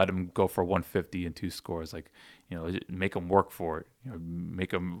don't let him go for 150 and 2 scores. Like, make him work for it.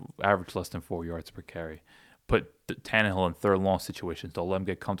 Make him average less than 4 yards per carry. Put Tannehill in third long situations. Don't let him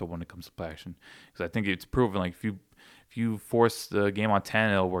get comfortable when it comes to play action. Because I think it's proven, like, if you force the game on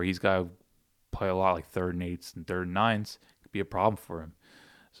Tannehill where he's got to play a lot like 3rd and 8s and 3rd and 9s, it could be a problem for him.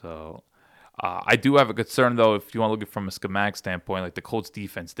 So I do have a concern, though, if you want to look at it from a schematic standpoint. Like the Colts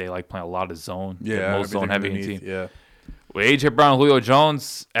defense, they like playing a lot of zone. Yeah, most zone-heavy team. Yeah. With A.J. Brown and Julio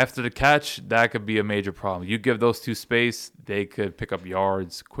Jones, after the catch, that could be a major problem. You give those two space, they could pick up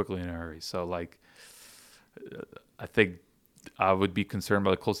yards quickly in a hurry. So, like, I think I would be concerned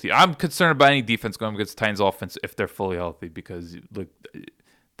about the Colts. I'm concerned about any defense going against the Titans offense if they're fully healthy because, look,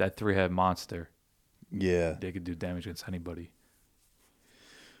 that 3-head monster, yeah, they could do damage against anybody.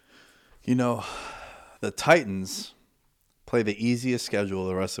 The Titans play the easiest schedule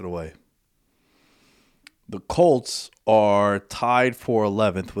the rest of the way. The Colts are tied for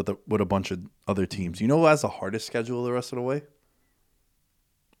 11th with a bunch of other teams. You know who has the hardest schedule the rest of the way?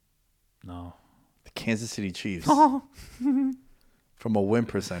 No. The Kansas City Chiefs. From a win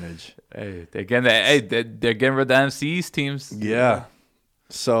percentage. Hey, they're getting rid of the NFC East teams. Yeah.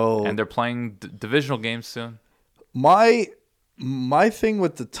 So and they're playing divisional games soon. My thing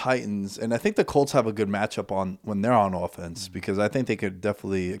with the Titans, and I think the Colts have a good matchup on when they're on offense because I think they could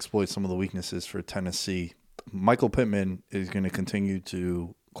definitely exploit some of the weaknesses for Tennessee. Michael Pittman is going to continue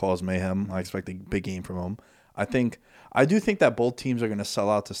to cause mayhem. I expect a big game from him. I do think that both teams are going to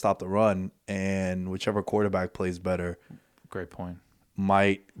sell out to stop the run, and whichever quarterback plays better. Great point.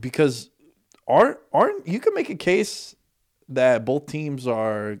 Because aren't you can make a case that both teams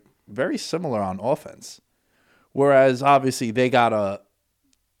are very similar on offense. Whereas obviously they got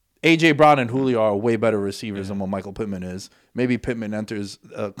A.J. Brown and Julio are way better receivers than what Michael Pittman is. Maybe Pittman enters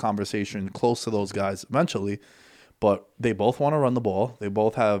a conversation close to those guys eventually, but they both want to run the ball. They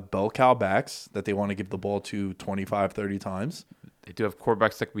both have bell cow backs that they want to give the ball to 25, 30 times. They do have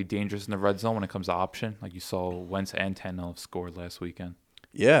quarterbacks that can be dangerous in the red zone when it comes to option. Like you saw Wentz and Tannehill scored last weekend.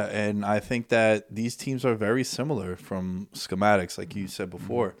 Yeah, and I think that these teams are very similar from schematics, like you said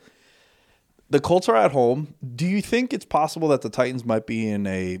before. The Colts are at home. Do you think it's possible that the Titans might be in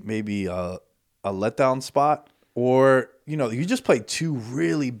maybe a letdown spot? Or, you just played 2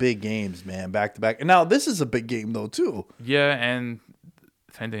 really big games, man, back to back. And now this is a big game, though, too. Yeah, and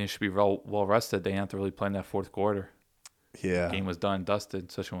if anything, should be well rested. They didn't have to really play in that fourth quarter. Yeah. The game was done and dusted,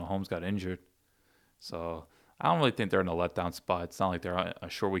 especially when Holmes got injured. So I don't really think they're in a letdown spot. It's not like they're on a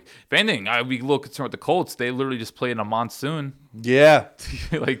short week. If anything, I'd be a little concerned with the Colts. They literally just played in a monsoon. Yeah.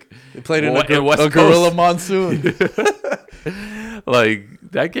 Like they played in a West gorilla monsoon. Like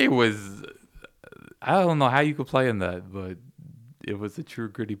that game was, I don't know how you could play in that, but it was a true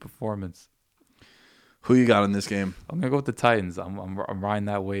gritty performance. Who you got in this game? I'm gonna go with the Titans. I'm riding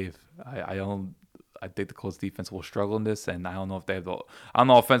that wave. I think the Colts defense will struggle in this, and I don't know if they have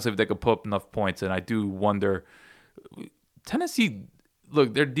offensively if they could put up enough points. And I do wonder, Tennessee,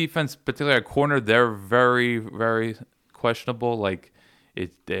 look, their defense, particularly at corner, they're very, very questionable. Like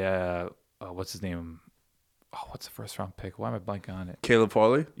what's his name? Oh, what's the first round pick? Why am I blanking on it? Caleb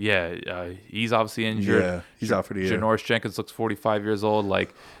Farley? Yeah, he's obviously injured. Yeah, he's out for the year. Janoris Jenkins looks 45 years old.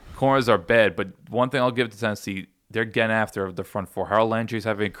 Like, corners are bad, but one thing I'll give to Tennessee, they're getting after the front four. Harold Landry's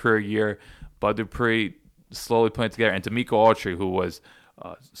having a career year. Bud Dupree slowly putting it together. And D'Amico Autry, who was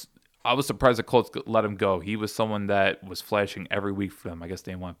I was surprised the Colts let him go. He was someone that was flashing every week for them. I guess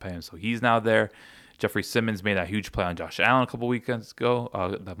they didn't want to pay him. So he's now there. Jeffrey Simmons made that huge play on Josh Allen a couple weekends ago,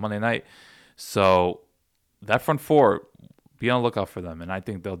 that Monday night. So that front four, be on the lookout for them. And I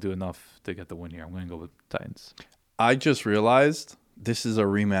think they'll do enough to get the win here. I'm going to go with Titans. I just realized this is a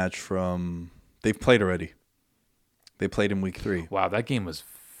rematch from – they've played already. They played in week 3. Wow, that game was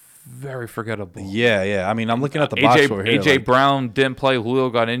very forgettable. Yeah. I mean, I'm looking at the box score here. A.J. Brown didn't play.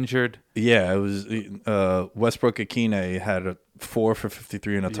 Julio got injured. Yeah, it was Westbrook Akine had 4 for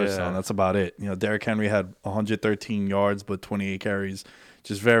 53 and a touchdown. That's about it. Derrick Henry had 113 yards but 28 carries.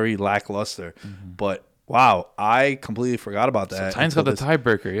 Just very lackluster. Mm-hmm. But wow, I completely forgot about that. So Titans got the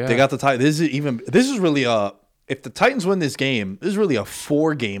tiebreaker. Yeah, they got the tie. This is really if the Titans win this game, this is really a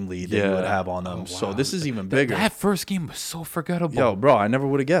 4-game lead that you would have on them. Oh, wow. So this is even bigger. That first game was so forgettable. Yo, bro, I never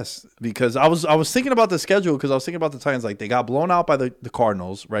would have guessed because I was thinking about the schedule because I was thinking about the Titans. Like they got blown out by the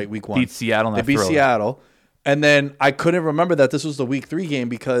Cardinals, right? Week 1. Beat Seattle. They beat Seattle. And then I couldn't remember that this was the week 3 game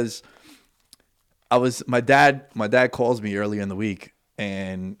because my dad calls me earlier in the week,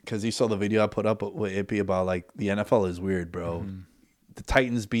 and because he saw the video I put up with Ippy about like the NFL is weird, bro. The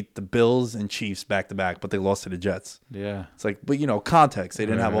Titans beat the Bills and Chiefs back to back, but they lost to the Jets. Yeah. It's like, but context. They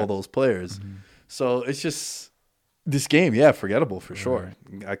didn't have all those players. So it's just this game, forgettable for sure.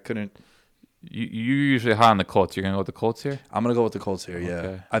 I couldn't. You usually high on the Colts. You're gonna go with the Colts here? I'm gonna go with the Colts here. Yeah,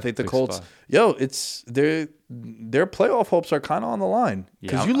 Okay. I think the Big Colts. spot. It's their playoff hopes are kind of on the line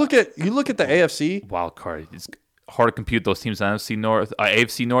because Yeah, you look at the AFC. Wild card. It's hard to compute those teams in AFC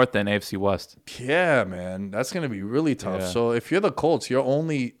North and AFC West. Yeah, man, that's gonna be really tough. Yeah. So if you're the Colts, your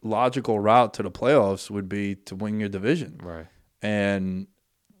only logical route to the playoffs would be to win your division. Right. And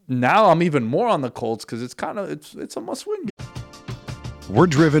now I'm even more on the Colts because it's a must win. We're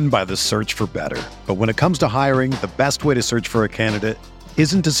driven by the search for better. But when it comes to hiring, the best way to search for a candidate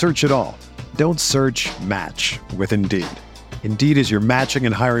isn't to search at all. Don't search, match with Indeed. Indeed is your matching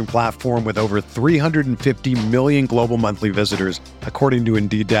and hiring platform with over 350 million global monthly visitors, according to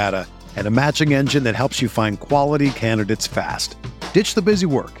Indeed data, and a matching engine that helps you find quality candidates fast. Ditch the busy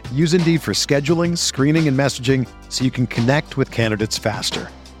work. Use Indeed for scheduling, screening, and messaging so you can connect with candidates faster.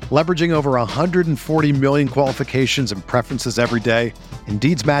 Leveraging over 140 million qualifications and preferences every day,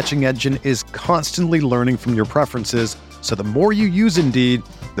 Indeed's matching engine is constantly learning from your preferences, so the more you use Indeed,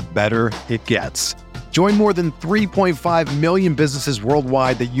 the better it gets. Join more than 3.5 million businesses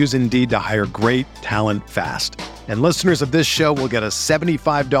worldwide that use Indeed to hire great talent fast. And listeners of this show will get a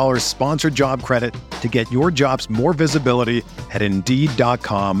 $75 sponsored job credit to get your jobs more visibility at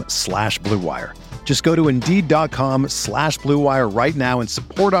Indeed.com/Blue Wire. Just go to Indeed.com/Blue Wire right now and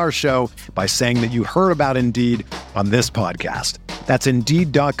support our show by saying that you heard about Indeed on this podcast. That's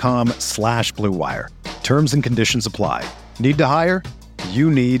Indeed.com/Blue Wire. Terms and conditions apply. Need to hire? You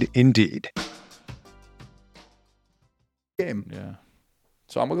need Indeed. Game. Yeah.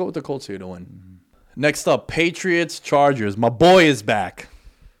 So I'm gonna go with the Colts here to win. Next up, Patriots Chargers. My boy is back.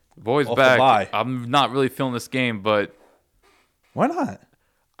 Boys Off the bye. back. I'm not really feeling this game, but Why not?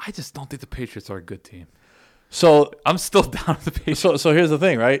 I just don't think the Patriots are a good team. So I'm still down with the Patriots. so here's the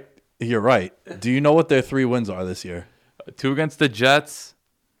thing, right? You're right. Do you know what their 3 wins are this year? 2 against the Jets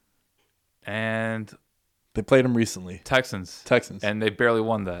and They played them recently. Texans. Texans. And they barely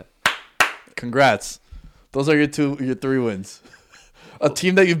won that. Congrats. Those are your 3 wins. A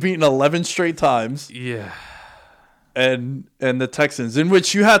team that you've beaten 11 straight times, Yeah. and the Texans, in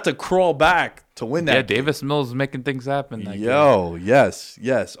which you had to crawl back to win that. Yeah, game. Davis Mills is making things happen. That game.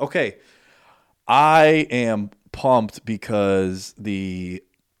 Yes. Okay. I am pumped because the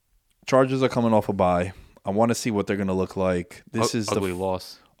Chargers are coming off a bye. I want to see what they're going to look like. This is ugly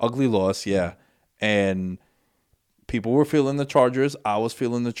loss. Ugly loss, yeah. And people were feeling the Chargers. I was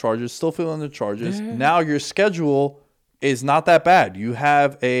feeling the Chargers, still feeling the Chargers. Yeah. Now your schedule is not that bad. You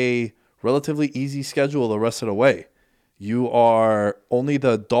have a relatively easy schedule the rest of the way. You are only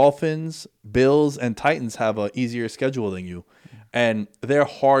the Dolphins, Bills, and Titans have an easier schedule than you. And their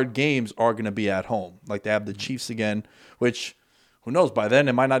hard games are going to be at home. Like they have the Chiefs again, which who knows, by then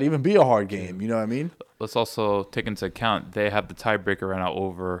it might not even be a hard game. You know what I mean? Let's also take into account they have the tiebreaker right now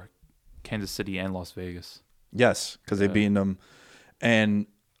over Kansas City and Las Vegas. Yes, because they've beaten them. And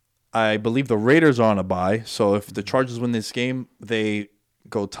I believe the Raiders are on a bye. So if the Chargers win this game, they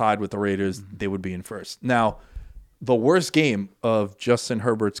go tied with the Raiders. They would be in first. Now, the worst game of Justin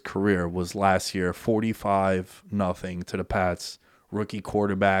Herbert's career was last year, 45-0 to the Pats. Rookie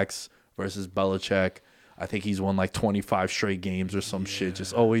quarterbacks versus Belichick. I think he's won like 25 straight games or some shit.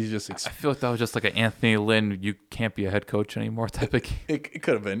 Just always just. I feel like that was just like an Anthony Lynn, you can't be a head coach anymore type of game. It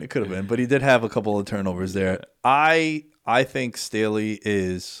could have been. It could have been. But he did have a couple of turnovers there. I think Staley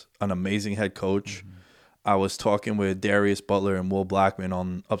is an amazing head coach. I was talking with Darius Butler and Will Blackman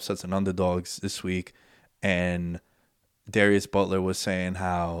on Upsets and Underdogs this week, and Darius Butler was saying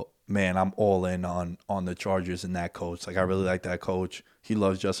how, man, I'm all in on the Chargers and that coach. Like, I really like that coach. He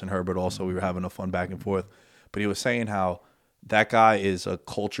loves Justin Herbert also. We were having a fun back and forth. But he was saying how that guy is a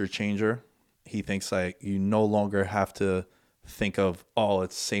culture changer. He thinks, like, you no longer have to think of, oh,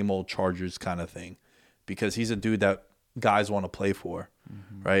 it's same old Chargers kind of thing. Because he's a dude that guys want to play for,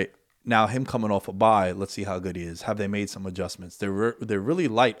 right? Now, him coming off a bye, let's see how good he is. Have they made some adjustments? They're really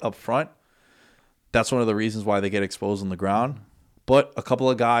light up front. That's one of the reasons why they get exposed on the ground. But a couple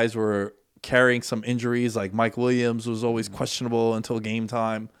of guys were carrying some injuries, like Mike Williams was always questionable until game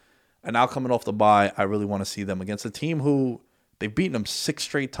time. And now coming off the bye, I really want to see them against a team who they've beaten them 6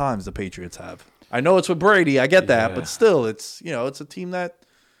 straight times, the Patriots have. I know it's with Brady, I get that, but still, it's it's a team that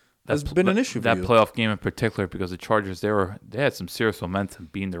has been an issue for that you. playoff game in particular, because the Chargers, they had some serious momentum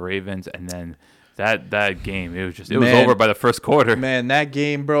beating the Ravens, and then That game, it was over by the first quarter. Man, that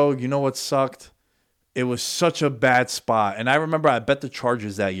game, bro, you know what sucked? It was such a bad spot. And I remember I bet the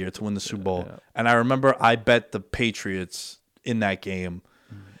Chargers that year to win the Super Bowl. Yeah. And I remember I bet the Patriots in that game.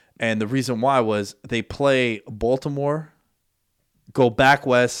 And the reason why was they play Baltimore, go back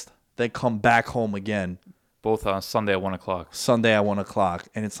west, then come back home again. Both on Sunday at 1 o'clock. Sunday at 1 o'clock.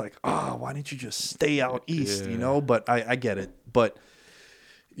 And it's like, why didn't you just stay out east, you know? But I get it. But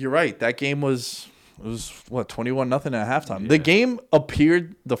you're right. That game was 21-0 at halftime. Yeah. The game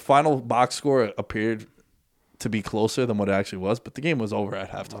appeared, the final box score appeared to be closer than what it actually was, but the game was over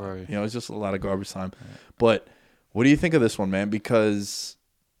at halftime. Right. You know, it was just a lot of garbage time. Right. But what do you think of this one, man? Because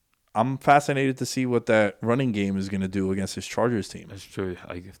I'm fascinated to see what that running game is going to do against this Chargers team. That's true.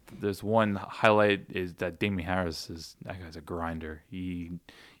 Like, if there's one highlight is that Damien Harris that guy's a grinder. You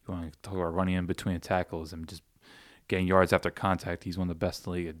want to talk about running in between the tackles and just getting yards after contact. He's one of the best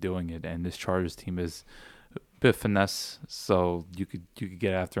in the league at doing it. And this Chargers team is a bit of finesse, so you could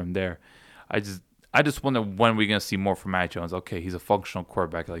get after him there. I just wonder when we're going to see more from Mac Jones. Okay, he's a functional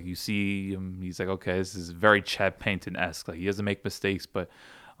quarterback. Like, you see him, he's like, okay, this is very Chad Pennington-esque. Like, he doesn't make mistakes, but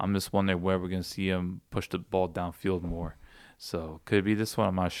I'm just wondering where we're going to see him push the ball downfield more. So, could it be this one?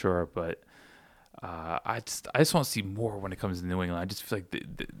 I'm not sure, but I just want to see more when it comes to New England. I just feel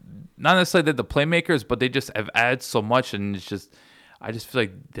like, not necessarily that the playmakers, but they just have added so much, and I just feel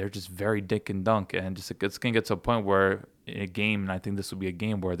like they're just very dink and dunk, and just it's going to get to a point where in a game, and I think this will be a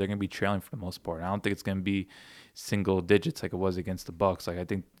game where they're going to be trailing for the most part. I don't think it's going to be single digits like it was against the Bucs. Like, I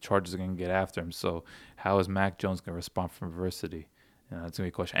think the Chargers are going to get after him. So how is Mac Jones going to respond from adversity? That's going to be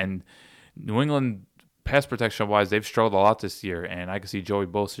a question. And New England, pass protection wise, they've struggled a lot this year, and I can see Joey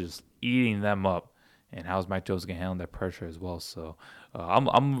Bosa just eating them up. And how's Mac Jones going to handle that pressure as well? So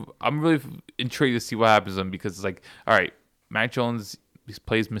I'm really intrigued to see what happens to him, because it's like, all right, Mac Jones, he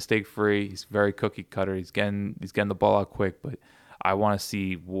plays mistake free. He's very cookie cutter. He's getting the ball out quick, but I want to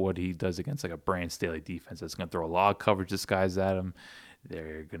see what he does against like a Brandon Staley defense that's going to throw a lot of coverage disguise at him.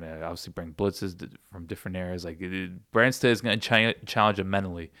 They're going to obviously bring blitzes from different areas. Like, Brandon Staley is going to challenge him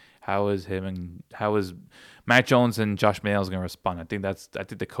mentally. How is Mac Jones and Josh McDaniels going to respond? I think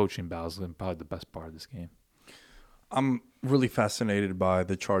the coaching battle is probably the best part of this game. I'm really fascinated by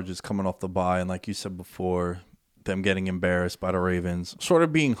the Chargers coming off the bye, and like you said before, them getting embarrassed by the Ravens, sort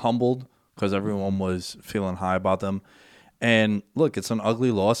of being humbled because everyone was feeling high about them. And look, it's an ugly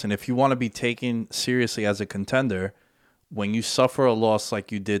loss, and if you want to be taken seriously as a contender, when you suffer a loss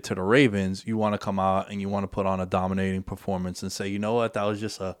like you did to the Ravens, you want to come out and you want to put on a dominating performance and say, you know what, that was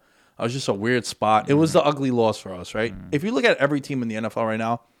just a weird spot. It was the ugly loss for us, right? If you look at every team in the NFL right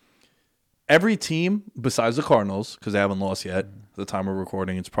now, every team besides the Cardinals, because they haven't lost yet, at the time we're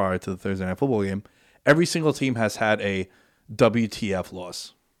recording, it's prior to the Thursday Night Football game, every single team has had a WTF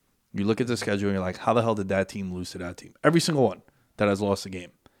loss. You look at the schedule and you're like, how the hell did that team lose to that team? Every single one that has lost a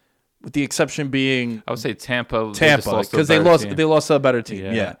game. With the exception being, I would say Tampa, because they lost to a better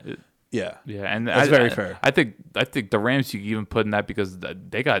team. Yeah. And that's very fair. I think the Rams you can even put in that, because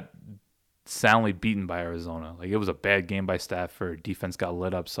they got soundly beaten by Arizona. Like, it was a bad game by Stafford. Defense got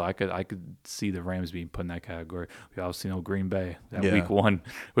lit up, so I could see the Rams being put in that category. We obviously know Green Bay week one,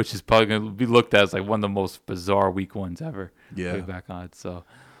 which is probably going to be looked at as like one of the most bizarre week ones ever. Yeah, back on it. So.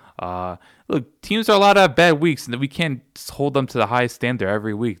 Look, teams are allowed to have bad weeks, and we can't hold them to the highest standard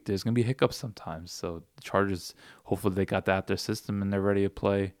every week. There's going to be hiccups sometimes. So the Chargers, hopefully they got that out their system and they're ready to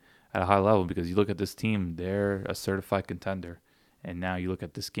play at a high level, because you look at this team, they're a certified contender. And now you look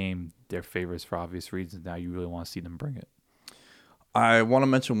at this game, they're favorites for obvious reasons. Now you really want to see them bring it. I want to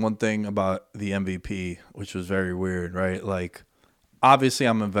mention one thing about the MVP, which was very weird, right? Like, obviously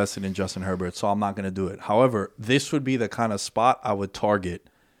I'm invested in Justin Herbert, so I'm not going to do it. However, this would be the kind of spot I would target.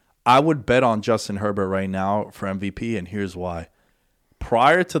 I would bet on Justin Herbert right now for MVP, and here's why.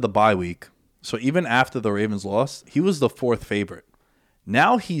 Prior to the bye week, so even after the Ravens lost, he was the 4th favorite.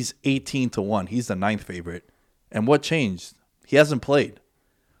 Now he's 18-1. He's the 9th favorite. And what changed? He hasn't played.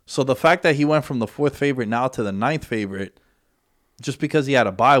 So the fact that he went from the 4th favorite now to the 9th favorite, just because he had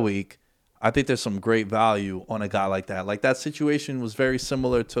a bye week, I think there's some great value on a guy like that. Like, that situation was very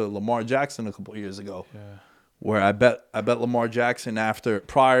similar to Lamar Jackson a couple of years ago. Yeah. Where I bet Lamar Jackson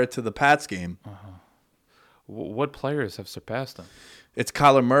prior to the Pats game. Uh-huh. What players have surpassed him? It's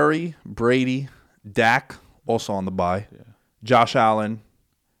Kyler Murray, Brady, Dak, also on the bye, Josh Allen,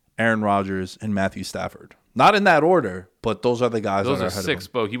 Aaron Rodgers, and Matthew Stafford. Not in that order, but those are the guys that are ahead 6, of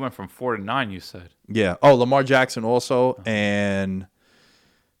him. but he went from 4 to 9, you said. Yeah. Oh, Lamar Jackson also, and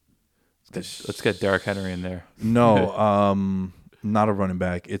let's get Derrick Henry in there. No, not a running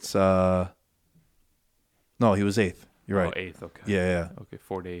back. It's no, he was 8th. You're right. 8th. Okay. Yeah. Okay,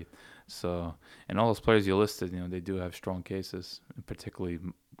 4 to 8. So, and all those players you listed, they do have strong cases, particularly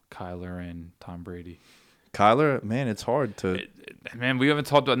Kyler and Tom Brady. Kyler, man, it's hard to. Man, we haven't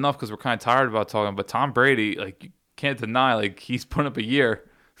talked enough because we're kind of tired about talking. But Tom Brady, like, you can't deny, like, he's putting up a year.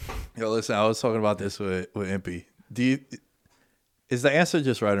 Yo, listen, I was talking about this with Impy. Is the answer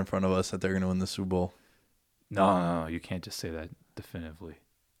just right in front of us that they're going to win the Super Bowl? No, you can't just say that definitively.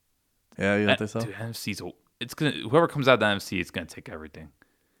 Yeah, you don't think so? Dude, NFC's whoever comes out of the NFC, it's gonna take everything.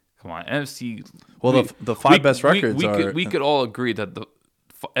 Come on, NFC. Well, the five best records are. We could all agree that the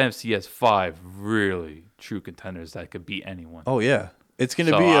NFC has 5 really true contenders that could beat anyone. Oh yeah, it's going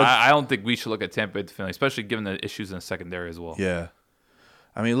to So be. I don't think we should look at Tampa Bay defending, especially given the issues in the secondary as well. Yeah,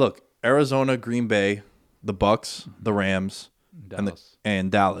 I mean, look, Arizona, Green Bay, the Bucks, the Rams, Dallas.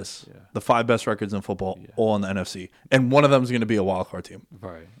 and Dallas. Yeah. The 5 best records in football, all in the NFC, and one of them is going to be a wild card team.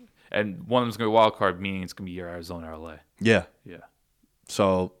 Right. And one of them's gonna be a wild card, meaning it's gonna be Arizona or LA. Yeah. Yeah.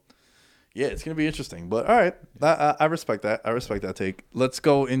 So, yeah, it's going to be interesting. But, all right, I respect that. I respect that take. Let's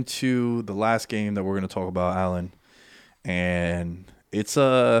go into the last game that we're going to talk about, Alan. And it's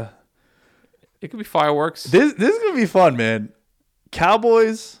It could be fireworks. this is going to be fun, man.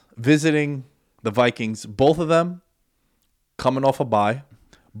 Cowboys visiting the Vikings. Both of them coming off a bye.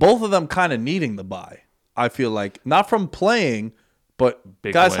 Both of them kind of needing the bye. I feel like. Not from playing, but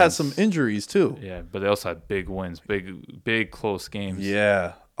Big guys had wins. some injuries too. Yeah, but they also had big wins, big close games.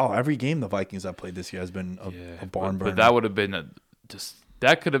 Yeah. Oh, every game the Vikings have played this year has been a barn burner. But that would have been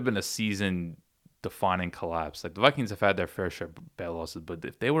that could have been a season defining collapse. Like the Vikings have had their fair share of bad losses, but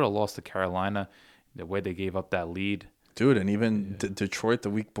if they would have lost to Carolina, the way they gave up that lead, dude, and even Detroit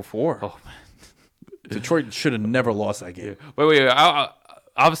the week before. oh man, Detroit should have never lost that game. Wait.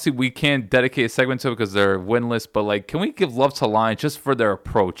 Obviously, we can't dedicate a segment to it because they're winless. But like, can we give love to Lions just for their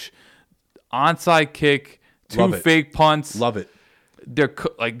approach? Onside kick, 2 fake punts. Love it. They're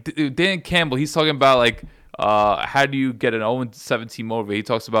like Dan Campbell. He's talking about like how do you get an 0-17 motivated? He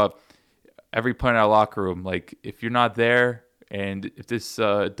talks about every player in our locker room. Like if you're not there and if this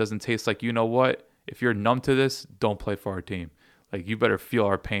doesn't taste like you know what, if you're numb to this, don't play for our team. Like you better feel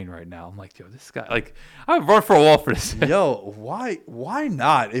our pain right now. I'm like, yo, this guy. Like I would run for a wall for this. Yo, why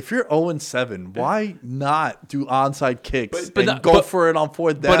not? If you're 0-7, why not do onside kicks and go for it on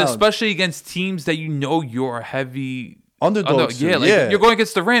 4th down? But especially against teams that you know you're heavy. Underdogs. Yeah, you're going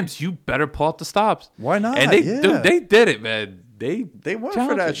against the Rams. You better pull out the stops. Why not? And they did it, man. They went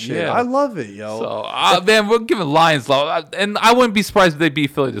for that shit. Yeah. I love it, yo. So, man, we're giving Lions love. And I wouldn't be surprised if they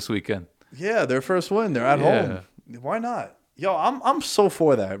beat Philly this weekend. Yeah, their first win. They're at home. Why not? Yo, I'm so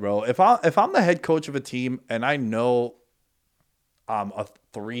for that, bro. If I'm the head coach of a team and I know I'm a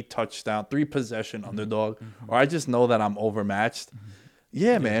 3 possession underdog, or I just know that I'm overmatched.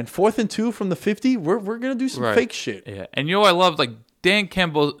 Yeah, man. 4th and 2 from the 50. We're gonna do some fake shit. Yeah, and you know what I love? Like Dan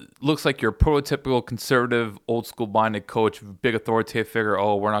Campbell looks like your prototypical conservative, old school minded coach, big authoritative figure.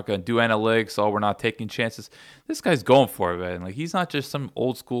 Oh, we're not gonna do analytics. Oh, we're not taking chances. This guy's going for it, man. Like he's not just some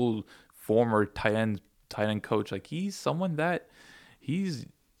old school former tight end coach. Like he's someone that he's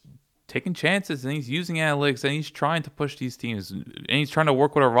taking chances and he's using analytics and he's trying to push these teams and he's trying to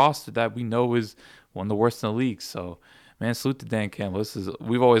work with a roster that we know is one of the worst in the league. So. Man, salute to Dan Campbell.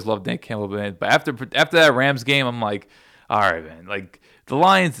 We've always loved Dan Campbell, man. But after that Rams game, I'm like, all right, man. Like the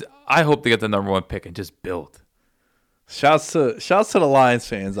Lions, I hope they get the #1 pick and just build. Shouts to the Lions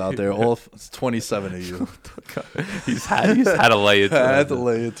fans out there. All 27 of you. he's had to lay it. I had to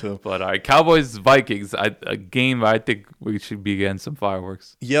lay it to him. But all right, Cowboys Vikings, a game I think we should be getting some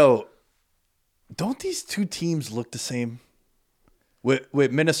fireworks. Yo, don't these two teams look the same?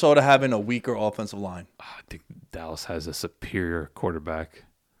 With Minnesota having a weaker offensive line. I think Dallas has a superior quarterback.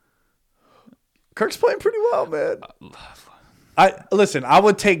 Kirk's playing pretty well, man. I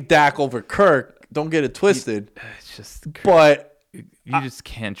would take Dak over Kirk. Don't get it twisted. It's just Kirk. But you just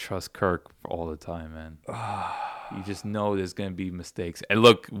can't trust Kirk all the time, man. You just know there's going to be mistakes. And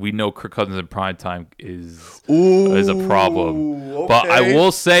look, we know Kirk Cousins in prime time is a problem. Okay. But I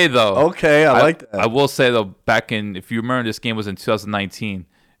will say, though. Okay, I like that. I will say, though, if you remember, this game was in 2019,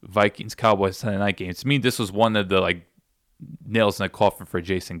 Vikings-Cowboys Sunday night game. To me, this was one of the, nails in the coffin for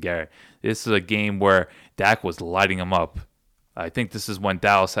Jason Garrett. This is a game where Dak was lighting him up. I think this is when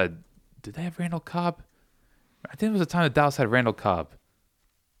Dallas had... Did they have Randall Cobb? I think it was the time that Dallas had Randall Cobb.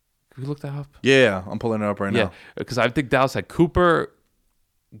 Can we look that up? Yeah, I'm pulling it up right now. Yeah, because I think Dallas had Cooper,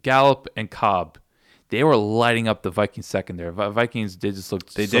 Gallup, and Cobb. They were lighting up the Vikings secondary. Vikings did just look.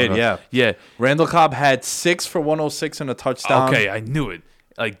 They did, yeah. Yeah. Randall Cobb had 6 for 106 and a touchdown. Okay, I knew it.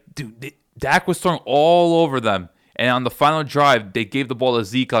 Dude, Dak was throwing all over them. And on the final drive, they gave the ball to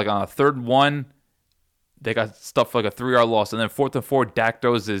Zeke on a 3rd and 1. they got stuff like a 3-yard loss, and then 4th and 4, Dak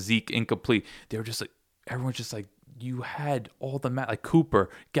throws to Zeke incomplete. They were just like, everyone's just like, you had all the like Cooper,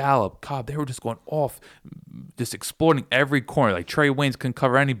 Gallup, Cobb. They were just going off, just exploiting every corner. Like Trey Waynes couldn't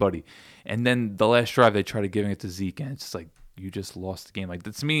cover anybody. And then the last drive, they tried to giving it to Zeke, and it's just like, you just lost the game. Like,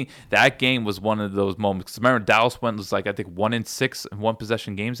 to me, that game was one of those moments. Because remember, Dallas was like, I think 1-6 in one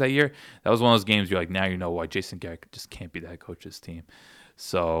possession games that year. That was one of those games you're like, now you know why Jason Garrett just can't be the head coach of this team.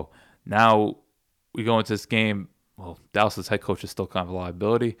 So now we go into this game. Well, Dallas's head coach is still kind of a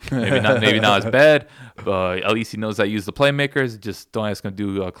liability. Maybe not as bad. But at least he knows that he use the playmakers. Just don't ask him to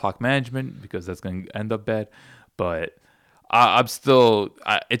do clock management, because that's going to end up bad. But I'm still,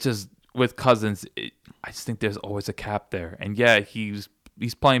 it's just with Cousins, I just think there's always a cap there. And yeah, he's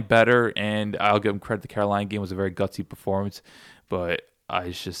playing better, and I'll give him credit. The Carolina game was a very gutsy performance. But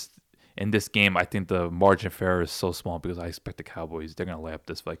in this game, I think the margin of error is so small, because I expect the Cowboys, they're going to lay up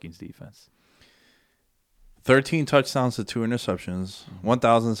this Vikings defense. 13 touchdowns to 2 interceptions,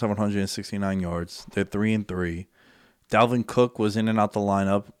 1,769 yards. They're 3-3. Dalvin Cook was in and out the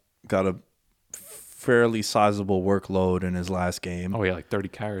lineup, got a fairly sizable workload in his last game. Oh, yeah, like 30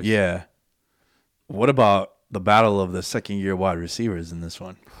 carries. Yeah. What about the battle of the second-year wide receivers in this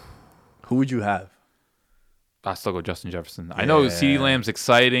one? Who would you have? I still go Justin Jefferson. I know CeeDee Lamb's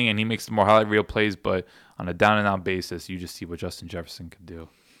exciting, and he makes more highlight reel plays, but on a down-and-out basis, you just see what Justin Jefferson can do.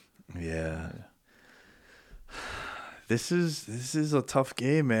 Yeah. This is a tough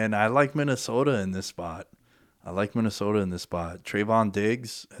game, man. I like Minnesota in this spot. Trayvon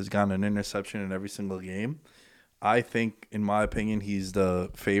Diggs has gotten an interception in every single game. I think, in my opinion, he's the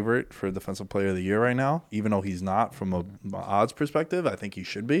favorite for Defensive Player of the Year right now, even though he's not from a odds perspective. I think he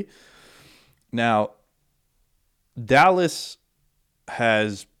should be. Now, Dallas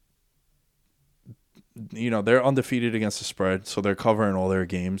has, they're undefeated against the spread, so they're covering all their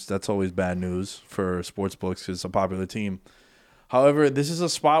games. That's always bad news for sports books, because it's a popular team. However, this is a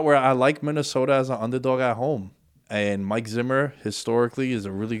spot where I like Minnesota as an underdog at home. And Mike Zimmer, historically, is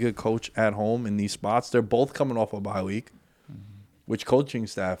a really good coach at home in these spots. They're both coming off a bye week. Which coaching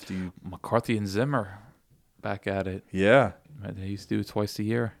staff do you... McCarthy and Zimmer back at it. Yeah. They used to do it twice a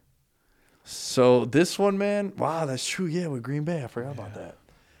year. So this one, man, wow, that's true. Yeah, with Green Bay. I forgot about that.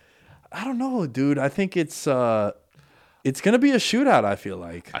 I don't know, dude. I think it's going to be a shootout, I feel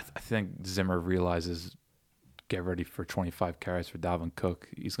like. I think Zimmer realizes, get ready for 25 carries for Dalvin Cook.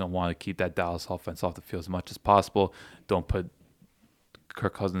 He's going to want to keep that Dallas offense off the field as much as possible. Don't put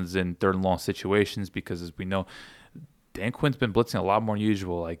Kirk Cousins in third and long situations, because, as we know, Dan Quinn's been blitzing a lot more than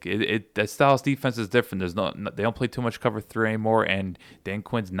usual. Like that Dallas defense is different. They don't play too much cover 3 anymore, and Dan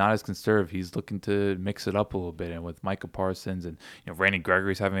Quinn's not as conservative. He's looking to mix it up a little bit. And with Micah Parsons and Randy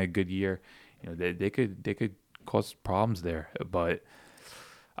Gregory's having a good year, they could cause problems there. But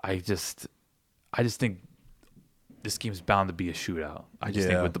I just think this game's bound to be a shootout. I just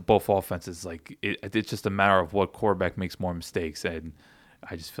think with both offenses, like it's just a matter of what quarterback makes more mistakes. And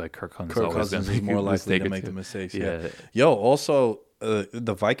I just feel like Kirk Cousins is more likely to make the mistakes. Yeah. Yo, also,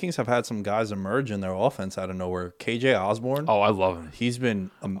 the Vikings have had some guys emerge in their offense out of nowhere. KJ Osborne. Oh, I love him. He's been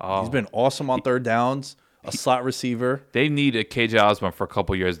awesome on third downs. A slot receiver. They need a KJ Osborne for a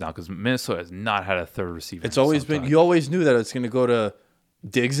couple years now, because Minnesota has not had a third receiver. It's always been. You always knew that it's going to go to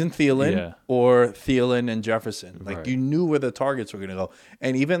Diggs and Thielen or Thielen and Jefferson. Like, you knew where the targets were going to go.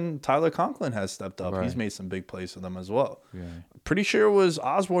 And even Tyler Conklin has stepped up. Right. He's made some big plays for them as well. Yeah. Pretty sure it was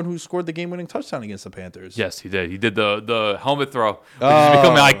Osborne who scored the game-winning touchdown against the Panthers. Yes, he did. He did the helmet throw, which is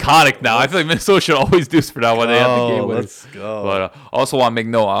becoming iconic now. I feel like Minnesota should always do for that when they have the game winning. Let's go. But also want to make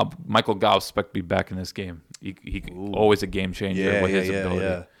note, Michael Gallup expect to be back in this game. He always a game changer with his ability.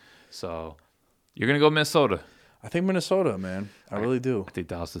 Yeah. So you're going to go Minnesota. I think Minnesota, man. I really do. I think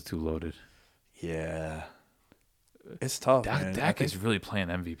Dallas is too loaded. Yeah. It's tough, man. Dak is really playing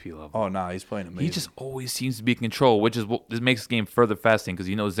MVP level. Oh, nah, he's playing amazing. He just always seems to be in control, which is what this makes the game further fascinating,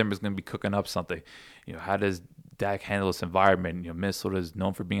 because Zimmer's going to be cooking up something. How does Dak handle this environment? Minnesota is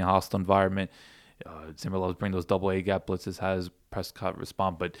known for being a hostile environment. Zimmer loves bringing those double A gap blitzes. How does Prescott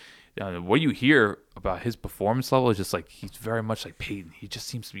respond? But what you hear about his performance level is just like he's very much like Peyton. He just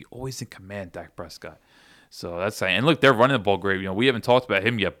seems to be always in command, Dak Prescott. So that's saying. And look, they're running the ball great. We haven't talked about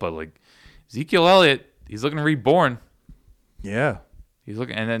him yet, but like Ezekiel Elliott, he's looking reborn. Yeah. He's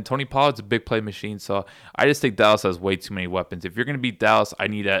looking, and then Tony Pollard's a big play machine. So I just think Dallas has way too many weapons. If you're going to beat Dallas,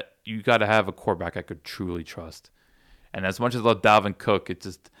 you got to have a quarterback I could truly trust. And as much as I love Dalvin Cook,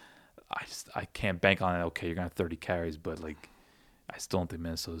 I can't bank on it. Okay, you're going to have 30 carries, but like I still don't think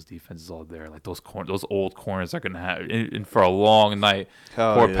Minnesota's defense is all there. Like those old corners are going to have in for a long night.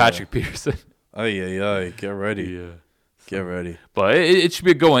 Poor Patrick Peterson. Get ready. Yeah. Get ready. But it should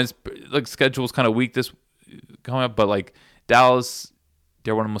be a good one. Like schedule's kind of weak coming up. But like Dallas,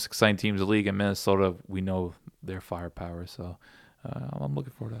 they're one of the most exciting teams in the league. And Minnesota, we know their firepower. So I'm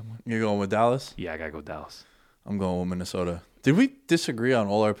looking forward to that one. You're going with Dallas? Yeah, I gotta go Dallas. I'm going with Minnesota. Did we disagree on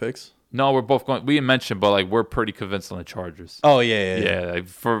all our picks? No, we're both going. We didn't mention, but like we're pretty convinced on the Chargers. Oh yeah. Like,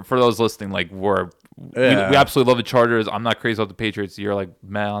 for those listening, like we absolutely love the Chargers. I'm not crazy about the Patriots. You're like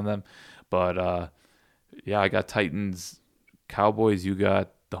mad on them, but yeah, I got Titans, Cowboys. You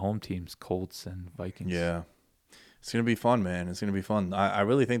got the home teams, Colts and Vikings. Yeah. It's going to be fun, man. It's going to be fun. I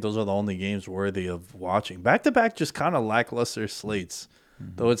really think those are the only games worthy of watching. Back-to-back, just kind of lackluster slates.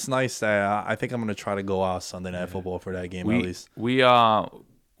 Mm-hmm. Though it's nice that I think I'm going to try to go out Sunday Night Football for that game at least. We weren't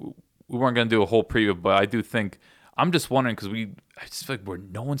going to do a whole preview, but I do think – I'm just wondering because I just feel like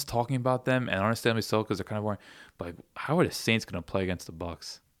no one's talking about them, and understandably so because they're kind of boring. But like, how are the Saints going to play against the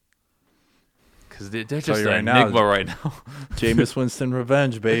Bucs? Because they're just an enigma right now. Jameis Winston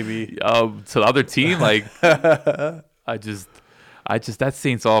revenge, baby. To the other team, like I just that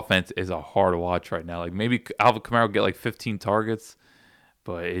Saints offense is a hard watch right now. Like maybe Alvin Kamara will get like 15 targets,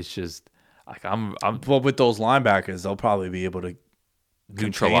 but it's just like I'm. Well, with those linebackers, they'll probably be able to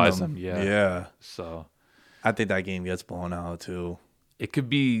neutralize them. Yeah. So I think that game gets blown out too. It could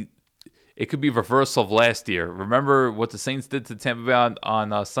be reversal of last year. Remember what the Saints did to Tampa Bay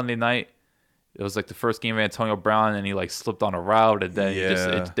on Sunday night? It was like the first game of Antonio Brown, and he like slipped on a route, and then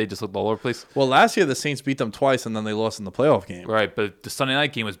they just looked all over the place. Well, last year the Saints beat them twice, and then they lost in the playoff game. Right, but the Sunday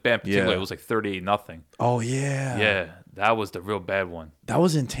night game was bad. Particularly, it was like 38-0. Oh yeah, yeah, that was the real bad one. That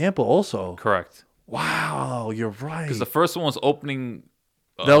was in Tampa, also. Correct. Wow, you're right. Because the first one was opening.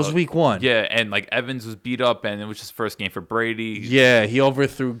 That was week 1. Yeah, and like Evans was beat up, and it was his first game for Brady. Yeah, he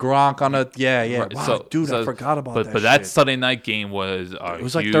overthrew Gronk on a Right. Wow, So, dude, I forgot about that. But that Sunday night game was it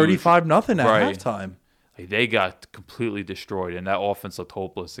was like 35-0 at halftime. Like they got completely destroyed, and that offense looked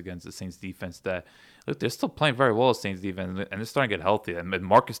hopeless against the Saints defense. That look, they're still playing very well, Saints defense, and they're starting to get healthy. And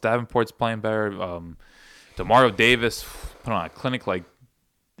Marcus Davenport's playing better. Demario Davis put on a clinic. Like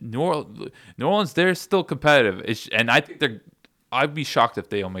New Orleans, they're still competitive. And I think I'd be shocked if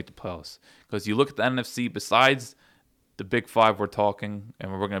they don't make the playoffs because you look at the NFC. Besides the Big Five, we're talking, and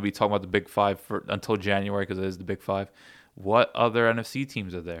we're going to be talking about the Big Five until January because it is the Big Five. What other NFC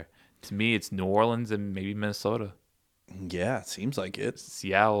teams are there? To me, it's New Orleans and maybe Minnesota. Yeah, it seems like it.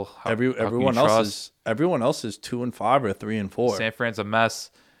 Seattle. Everyone else is 2-5 or 3-4. San Fran's a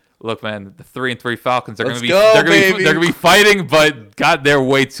mess. Look, man, the 3-3 Falcons are going to be they're going to be fighting, but God, they're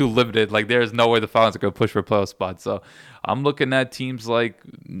way too limited. Like there's no way the Falcons are going to push for a playoff spot. So I'm looking at teams like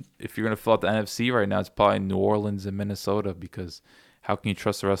if you're going to fill out the NFC right now, it's probably New Orleans and Minnesota because how can you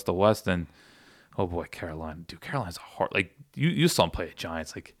trust the rest of the West? And oh boy, Carolina, dude, Carolina's hard. Like you saw them play the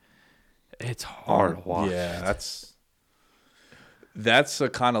Giants. Like it's hard to watch. Yeah, that's a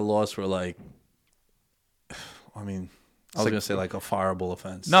kind of loss where like, I mean. I was going to say like a fireable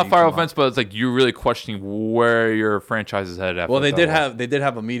offense. Not fireable offense, but it's like you're really questioning where your franchise is headed after. Well, they did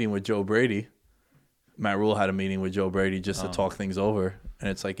have a meeting with Joe Brady. Matt Rule had a meeting with Joe Brady just to talk things over. And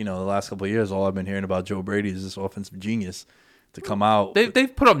it's like, the last couple of years, all I've been hearing about Joe Brady is this offensive genius to come out.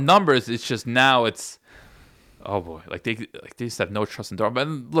 They've put up numbers. It's just now it's, oh boy, like they just have no trust in Darnold. But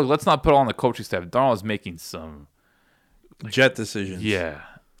look, let's not put all on the coaching staff. Darnold is making some jet decisions. Yeah.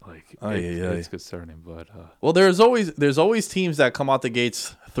 Like it's concerning, but well, there's always teams that come out the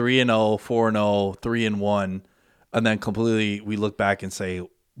gates 3-0, 4-0, 3-1, and then completely we look back and say,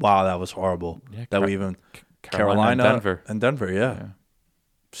 "Wow, that was horrible." Yeah, that we even Carolina and Denver, yeah.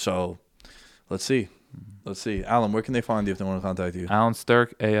 So let's see, Alan, where can they find you if they want to contact you? Alan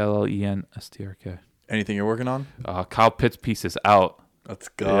Sturk, ALLENSTRK. Anything you're working on? Kyle Pitts piece is out. Let's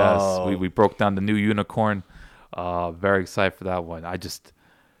go. Yes, we broke down the new unicorn. Very excited for that one. I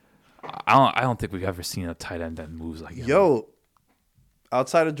don't think we've ever seen a tight end that moves like him. Yo,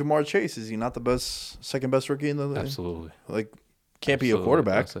 outside of Jamar Chase, is he not the second best rookie in the league? Absolutely. Like, can't be a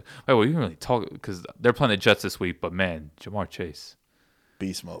quarterback. Absolutely. Wait, well, you can really talk because they're playing the Jets this week, but man, Jamar Chase,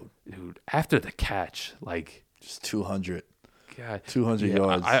 beast mode, dude. After the catch, like just 200, God, 200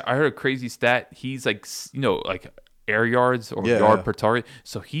 yards. I heard a crazy stat. He's like like air yards or yard per target.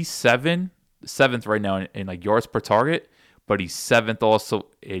 So he's seventh right now in like yards per target. But he's 7th also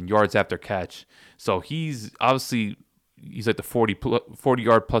in yards after catch. So he's like the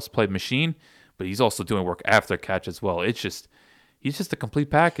 40-yard plus play machine, but he's also doing work after catch as well. He's just a complete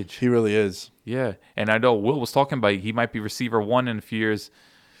package. He really is. Yeah, and I know Will was talking about he might be receiver 1 in a few years.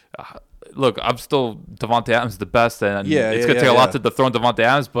 Look, I'm still Devontae Adams the best, and it's going to take a lot to dethrone Devontae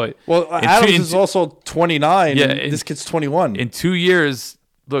Adams. But Adams is also 29. Yeah, and this kid's 21. In 2 years,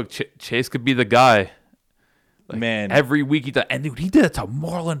 look, Chase could be the guy. Like, Man. every week he does. And dude, he did it to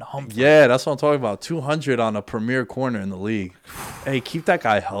Marlon Humphrey. Yeah, that's what I'm talking about. 200 on a premier corner in the league. Hey, keep that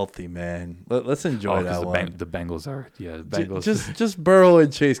guy healthy, man. Let's enjoy that one. The Bengals are, the Bengals. Just Burrow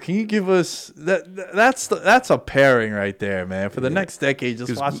and Chase. Can you give us that? That's a pairing right there, man. For the next decade,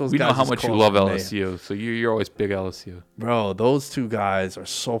 just watch those guys. We know how just much you cause love mayhem. LSU, so you're always big LSU. Bro, those two guys are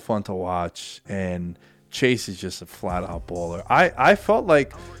so fun to watch, and Chase is just a flat out baller. I felt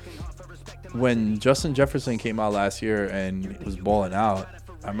like when Justin Jefferson came out last year and was balling out,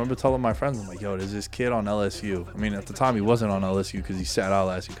 I remember telling my friends, I'm like, yo, there's this kid on LSU. I mean, at the time he wasn't on LSU because he sat out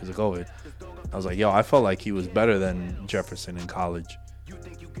last year because of COVID. I was like, yo, I felt like he was better than Jefferson in college.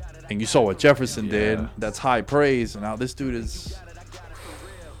 And you saw what Jefferson did. That's high praise. And now this dude is,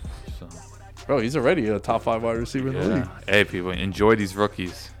 bro, he's already a top 5 wide receiver in the league. Hey, people, enjoy these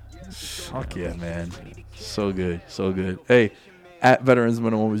rookies. Fuck yeah, man. So good. So good. Hey, at Veterans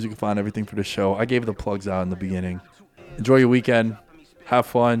Minimum, you can find everything for the show. I gave the plugs out in the beginning. Enjoy your weekend. Have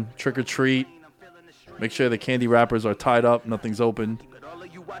fun. Trick or treat. Make sure the candy wrappers are tied up. Nothing's opened.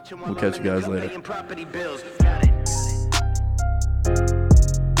 We'll catch you guys later.